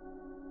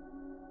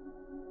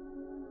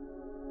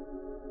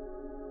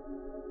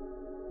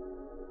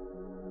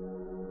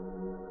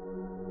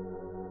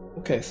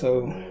 Okay,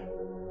 so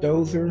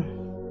Dozer,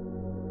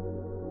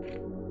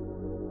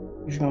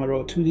 he's gonna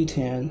roll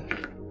 2d10.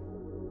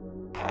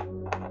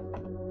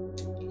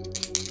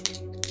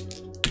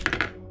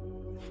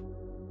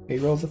 He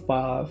rolls a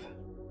 5.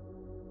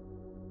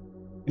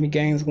 And he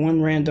gains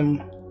 1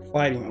 random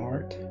fighting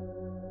art.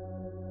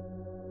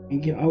 And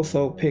you can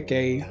also pick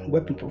a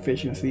weapon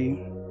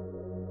proficiency,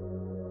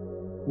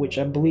 which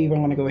I believe I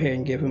want to go ahead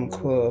and give him a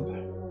club.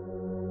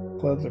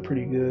 Clubs are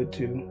pretty good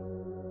too.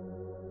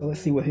 So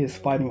let's see what his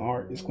fighting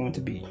art is going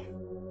to be.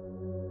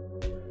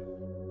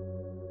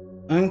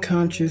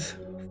 Unconscious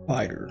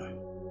fighter.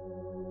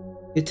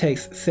 It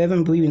takes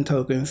 7 bleeding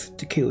tokens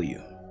to kill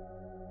you.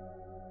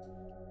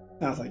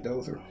 Sounds like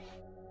Dozer.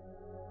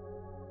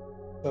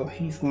 So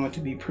he's going to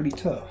be pretty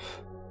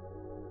tough.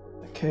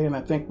 Okay, and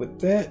I think with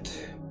that,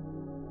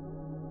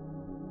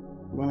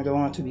 we're going to go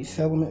on to the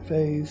settlement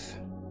phase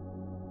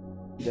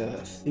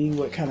to see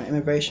what kind of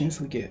innovations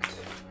we get.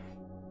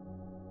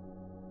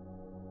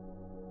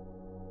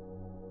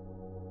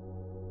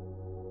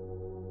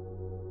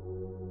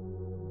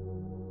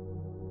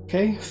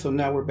 Okay, so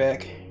now we're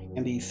back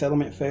in the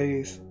settlement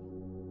phase.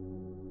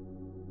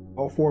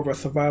 All 4 of our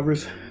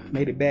survivors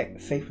made it back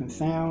safe and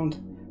sound.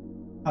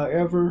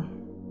 However,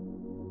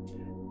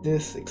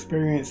 this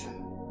experience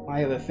might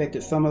have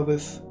affected some of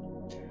us.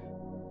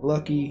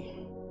 Lucky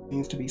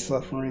seems to be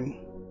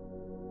suffering,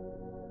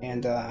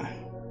 and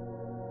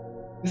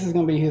this is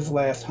going to be his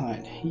last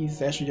hunt.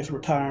 He's actually just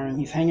retiring.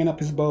 He's hanging up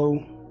his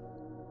bow.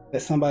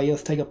 Let somebody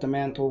else take up the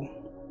mantle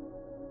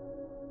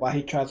while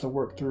he tries to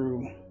work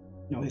through,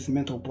 his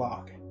mental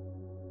block.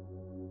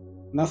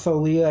 Not so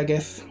Leah, I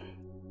guess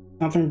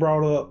something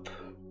brought up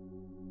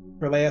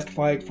her last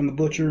fight from the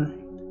butcher.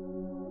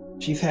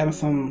 She's having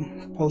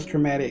some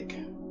post-traumatic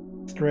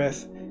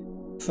stress,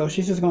 so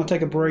she's just gonna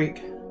take a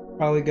break,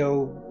 probably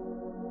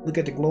go look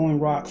at the glowing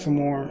rock some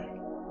more,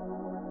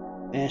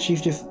 and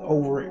she's just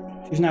over it.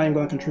 She's not even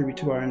gonna contribute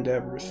to our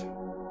endeavors.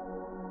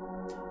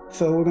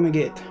 So we're gonna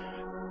get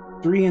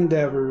 3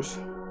 endeavors.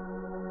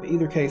 In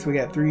either case, we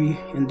got 3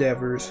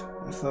 endeavors.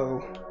 And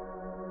so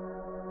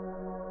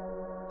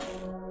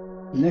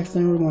the next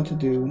thing we're going to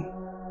do,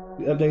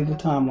 we update the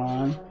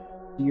timeline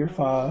to year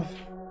 5,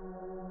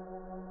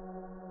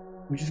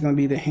 which is going to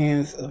be the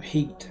Hands of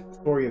Heat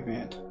story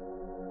event.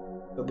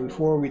 But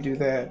before we do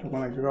that, we're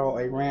going to draw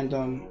a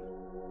random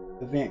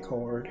event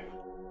card.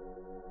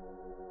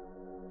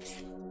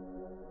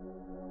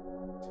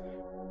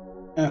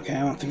 Okay,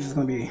 I don't think this is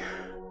going to be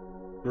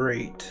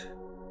great.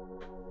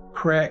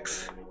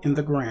 Cracks in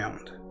the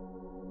ground.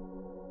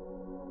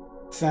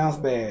 Sounds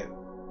bad.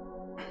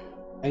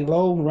 A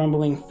low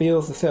rumbling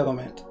fills the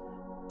settlement.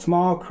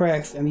 Small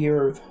cracks in the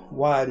earth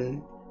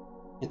widen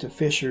into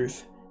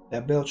fissures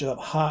that belch up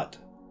hot,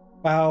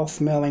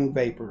 foul-smelling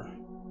vapor.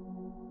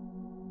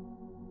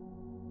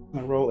 I'm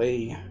gonna roll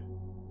a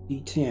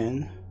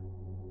d10.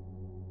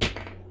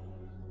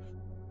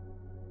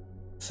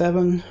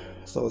 7,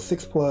 so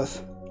 6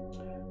 plus.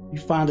 You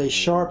find a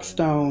sharp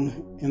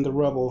stone in the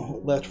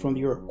rubble left from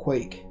the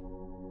earthquake.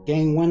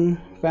 Gain 1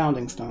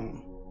 founding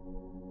stone.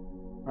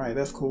 Alright,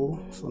 that's cool.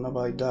 So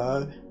nobody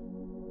died.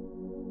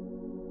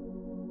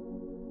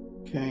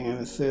 Okay, and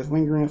it says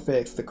lingering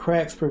effects. The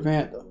cracks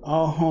prevent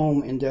all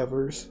home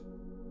endeavors,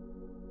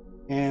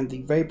 and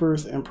the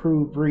vapors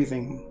improve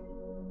breathing.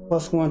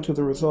 +1 to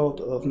the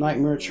result of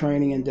nightmare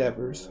training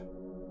endeavors.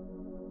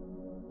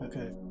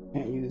 Okay,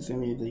 can't use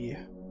any of the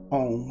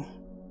home.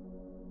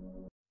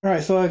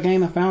 Alright, so I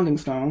gained a founding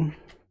stone.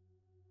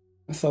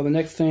 So the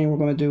next thing we're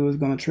going to do is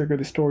going to trigger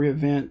the story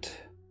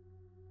event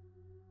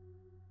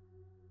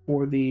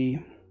for the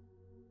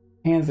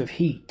Hands of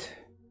Heat.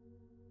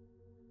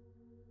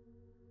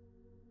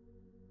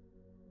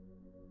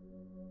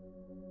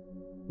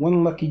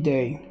 One lucky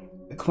day,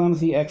 a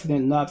clumsy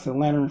accident knocks a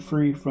lantern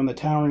free from the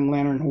towering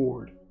lantern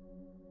horde.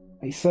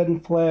 A sudden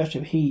flash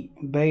of heat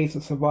bathes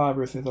the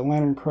survivors as the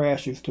lantern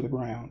crashes to the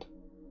ground.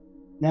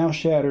 Now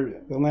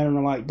shattered, the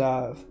lantern light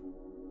dies,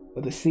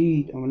 but the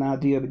seed of an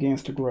idea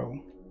begins to grow.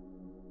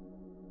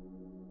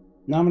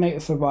 Nominate a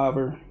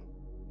survivor,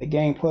 they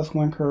gain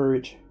 +1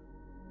 courage,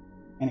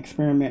 and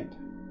experiment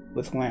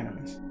with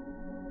lanterns.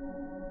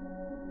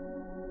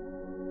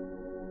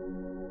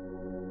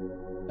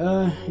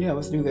 Yeah,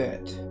 let's do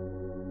that.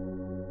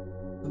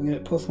 We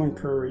get +1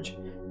 courage.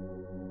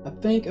 I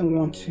think I'm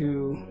going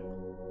to...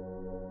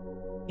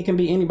 It can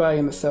be anybody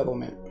in the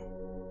settlement.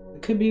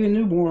 It could be the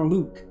newborn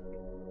Luke.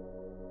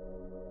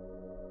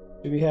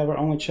 Should we have our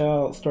only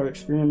child start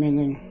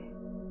experimenting?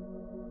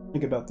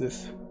 Think about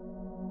this.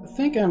 I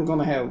think I'm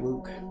gonna have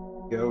Luke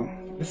go.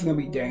 This is gonna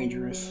be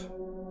dangerous.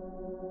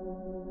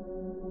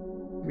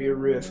 It'll be a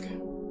risk.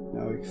 You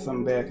know,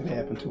 something bad could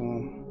happen to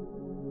him.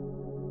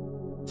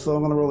 So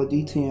I'm gonna roll a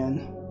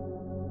d10.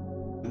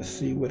 Let's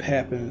see what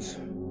happens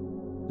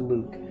to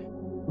Luke.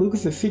 Luke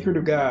is a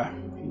secretive guy.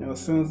 You know, as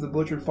soon as the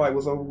butcher fight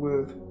was over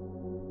with,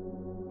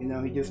 you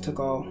know, he just took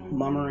off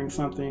murmuring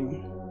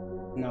something,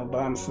 you know,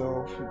 by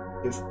himself.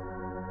 Just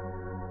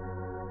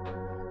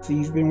see,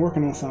 he's been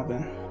working on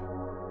something.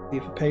 See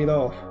if it paid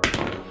off.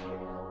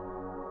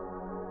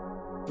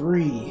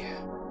 3.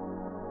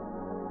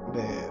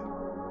 Bad.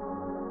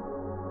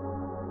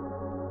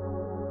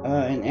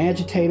 An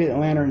agitated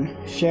lantern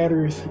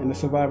shatters in the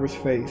survivor's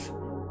face.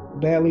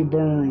 Badly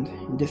burned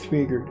and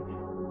disfigured,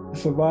 the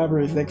survivor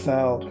is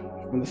exiled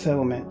from the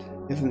settlement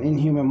as an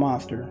inhuman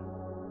monster.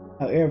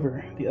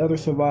 However, the other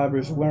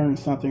survivors learn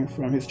something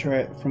from this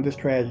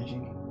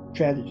tragedy.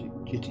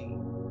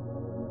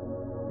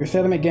 Your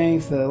settlement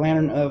gains the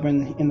Lantern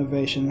Oven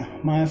innovation,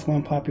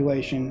 -1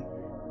 population.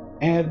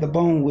 Add the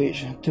Bone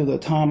Witch to the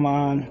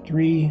timeline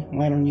 3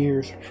 lantern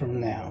years from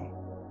now.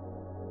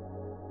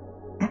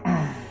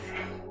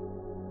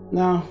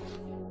 No,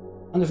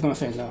 I'm just gonna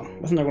say no.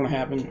 That's not gonna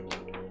happen.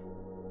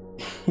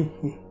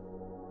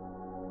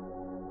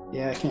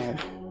 Yeah, I can't.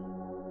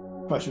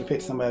 Probably should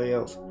pick somebody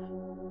else.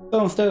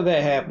 So instead of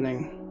that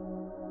happening,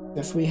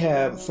 since we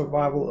have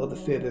survival of the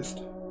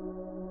fittest,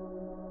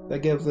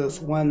 that gives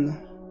us 1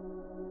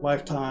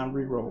 lifetime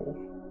reroll.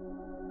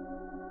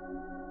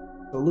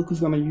 So Luke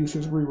is going to use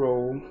his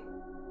reroll.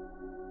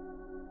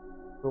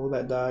 Roll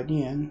that die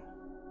again.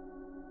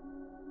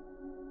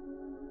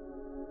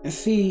 And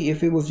see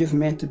if it was just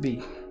meant to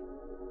be.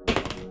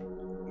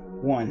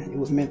 1. It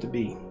was meant to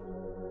be.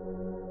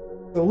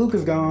 So Luke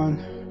is gone.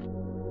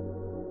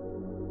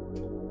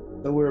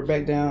 So we're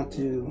back down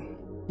to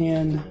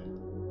 10.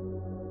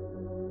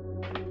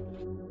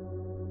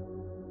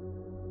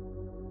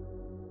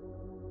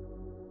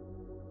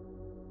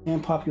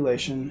 And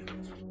population.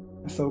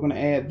 And so we're going to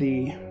add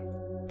the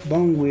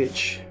Bone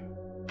Witch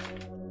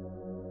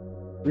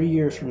 3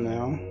 years from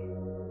now.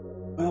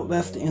 Well,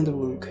 that's the end of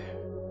Luke.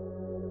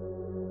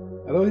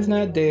 Although he's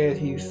not dead,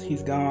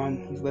 he's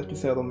gone. He's left the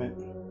settlement.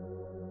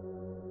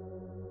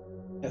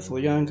 That's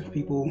what young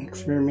people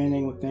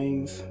experimenting with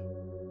things.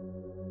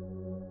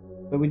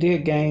 But we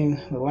did gain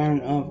the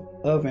Lantern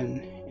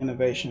Oven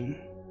innovation,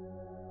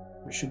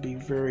 which should be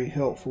very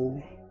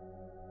helpful,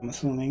 I'm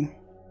assuming.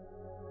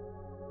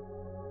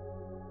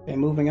 Okay,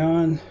 moving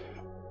on.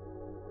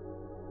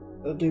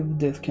 I'll do the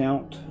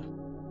discount.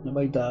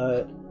 Nobody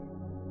died.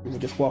 We were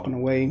just walking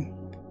away.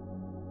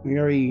 We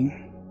already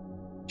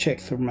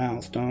checked some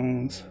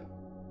milestones.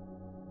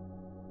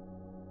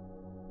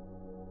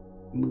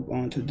 Move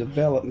on to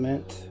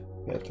development.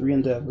 We got 3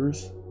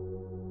 endeavors.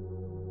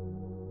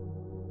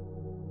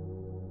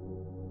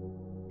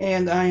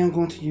 And I am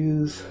going to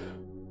use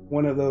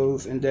one of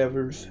those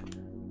endeavors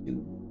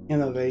to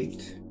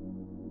innovate.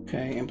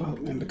 Okay,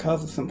 and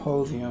because of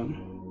Symposium,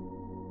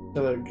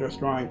 instead of just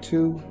drawing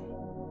 2,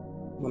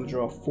 I'm going to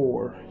draw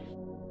 4.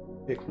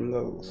 Pick from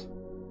those.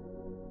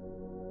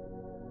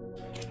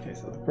 Okay,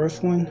 so the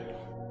first one,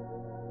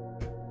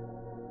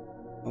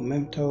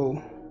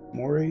 Memento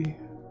Mori.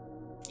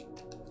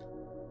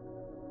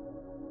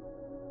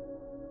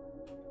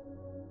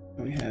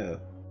 We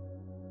have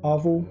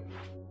Hovel,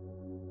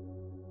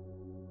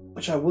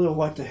 which I would have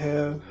liked to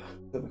have,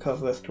 but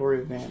because of that story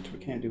event, we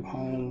can't do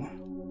home.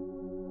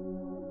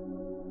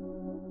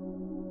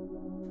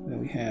 Then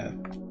we have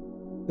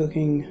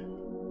Cooking,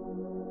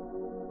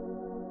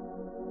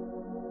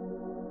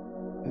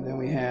 and then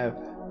we have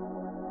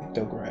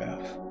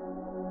Pictograph.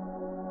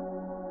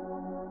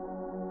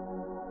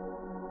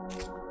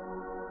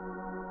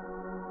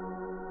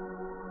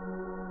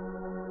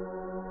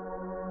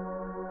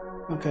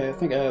 Okay, I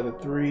think I have a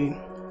 3,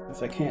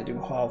 since I can't do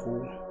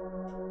Hovel.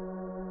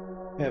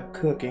 I have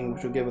Cooking,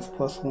 which will give us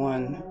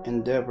 +1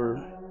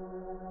 Endeavor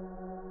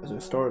as the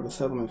start of the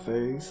settlement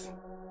phase.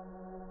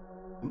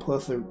 And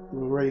plus it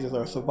raises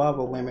our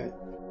survival limit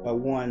by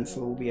 1,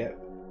 so we'll be at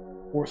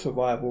 4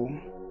 survival.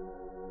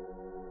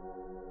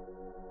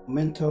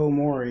 Memento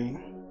Mori.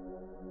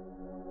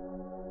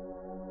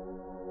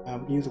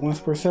 Use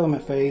once per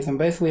settlement phase, and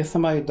basically if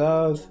somebody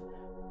dies,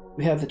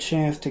 we have the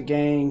chance to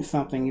gain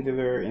something, either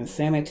their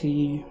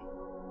insanity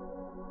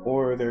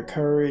or their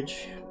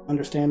courage,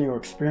 understanding, or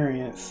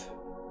experience.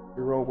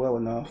 We roll well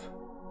enough.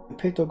 And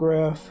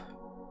Pictograph,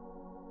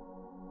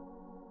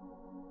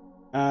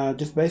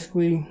 just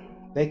basically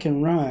they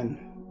can run.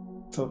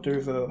 So if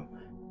there's a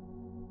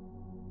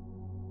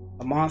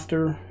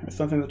monster or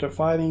something that they're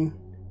fighting,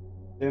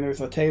 then there's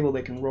a table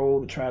they can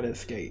roll to try to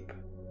escape.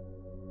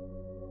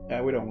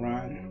 We don't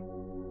run,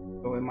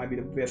 so it might be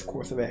the best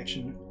course of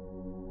action.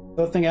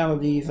 So I think out of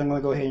these, I'm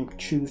going to go ahead and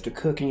choose the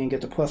Cooking and get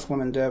the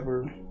 +1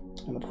 Endeavor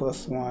and the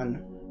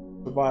 +1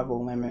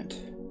 survival limit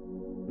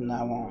from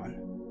now on.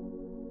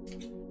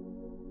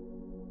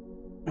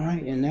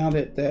 Alright, and now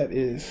that that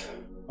is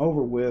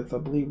over with, I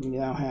believe we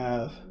now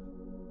have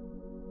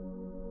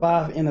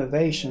 5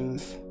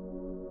 innovations.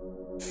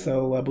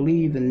 So I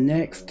believe the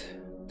next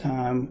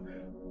time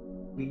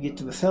we get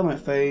to the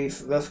settlement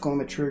phase, that's going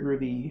to trigger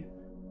the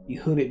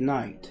Hooded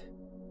Knight.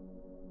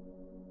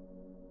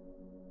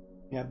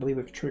 Yeah, I believe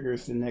it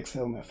triggers the next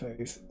settlement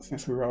phase,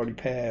 since we're already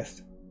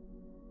past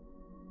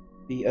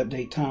the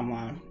update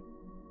timeline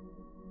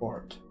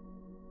part.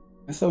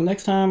 And so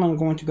next time I'm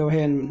going to go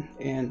ahead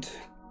and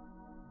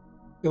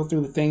go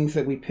through the things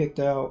that we picked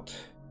out.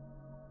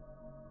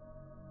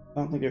 I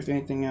don't think there's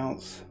anything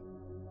else.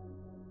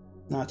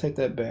 No, I take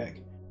that back.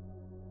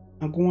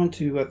 I'm going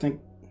to, I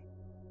think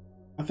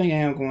I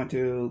am going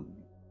to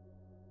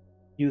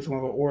use one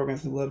of our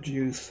organs, the love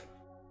juice.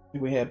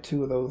 We have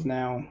 2 of those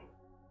now,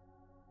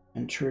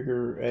 and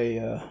trigger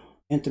a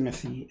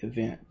intimacy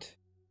event.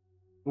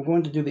 We're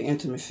going to do the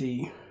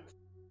intimacy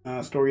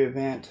story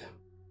event.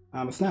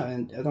 It's not,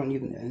 I don't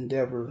need an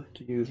Endeavor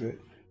to use it.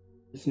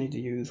 Just need to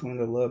use one of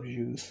the love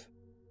juice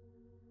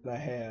that I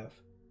have.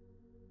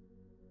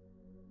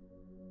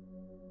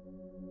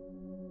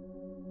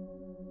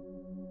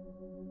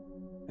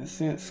 And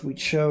since we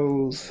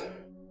chose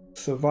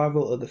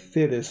survival of the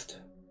fittest,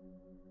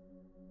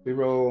 we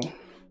roll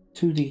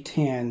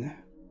 2d10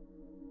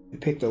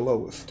 and pick the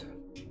lowest.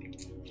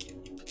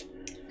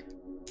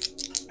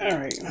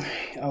 Alright.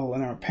 Oh,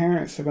 and our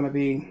parents are going to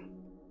be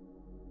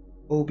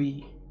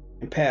Obi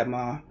and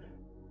Padma,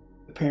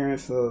 the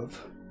parents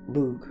of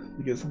Luke,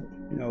 who just,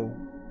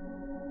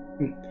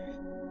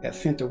 got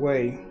sent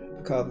away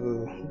because of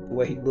the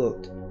way he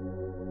looked.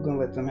 We're going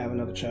to let them have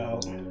another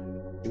child.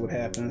 See what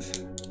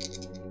happens.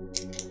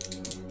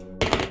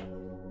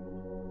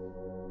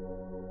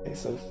 Okay,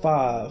 so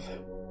 5.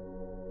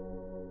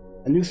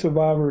 A new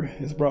survivor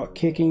is brought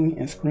kicking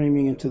and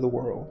screaming into the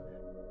world.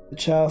 The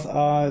child's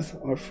eyes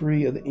are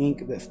free of the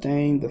ink that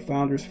stained the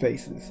founders'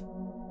 faces.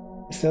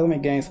 The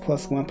settlement gains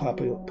 +1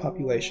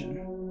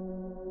 population.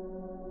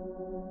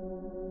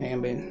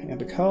 And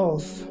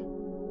because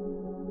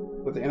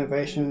with the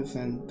innovations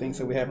and things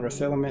that we have in our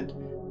settlement,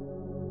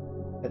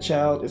 a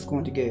child is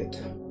going to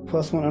get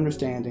 +1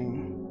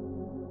 understanding,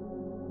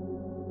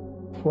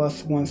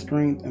 +1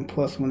 strength, and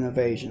 +1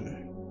 evasion.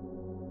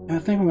 And I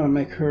think I'm going to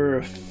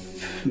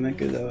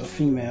make it a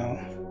female.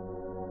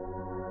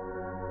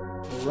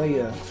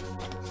 Leia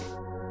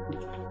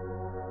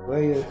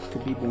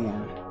could be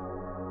born.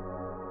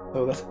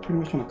 So that's pretty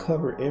much going to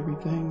cover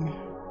everything.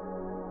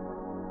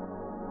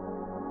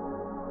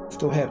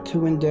 Still have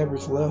 2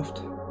 endeavors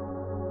left.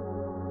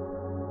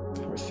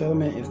 Our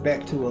settlement is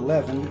back to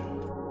 11,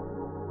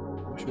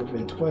 which would have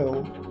been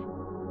 12.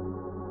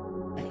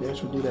 I could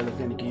actually do that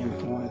event again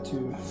if I wanted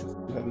to, since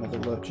we have another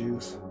love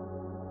juice.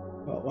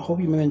 Well, I hope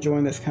you've been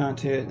enjoying this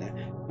content, and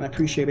I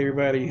appreciate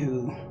everybody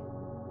who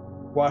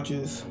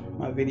watches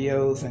my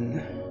videos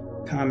and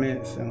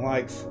comments and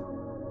likes.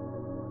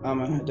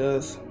 It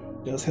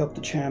does help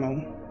the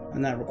channel.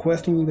 I'm not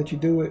requesting that you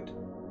do it,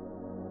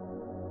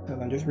 because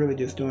I'm just really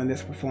doing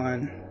this for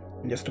fun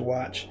and just to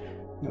watch,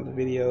 the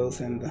videos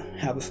and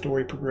how the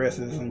story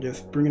progresses, and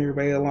just bringing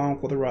everybody along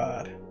for the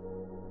ride.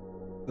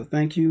 So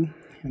thank you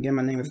again.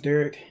 My name is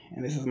Derek,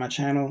 and this is my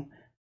channel,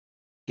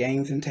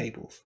 Games and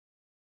Tables.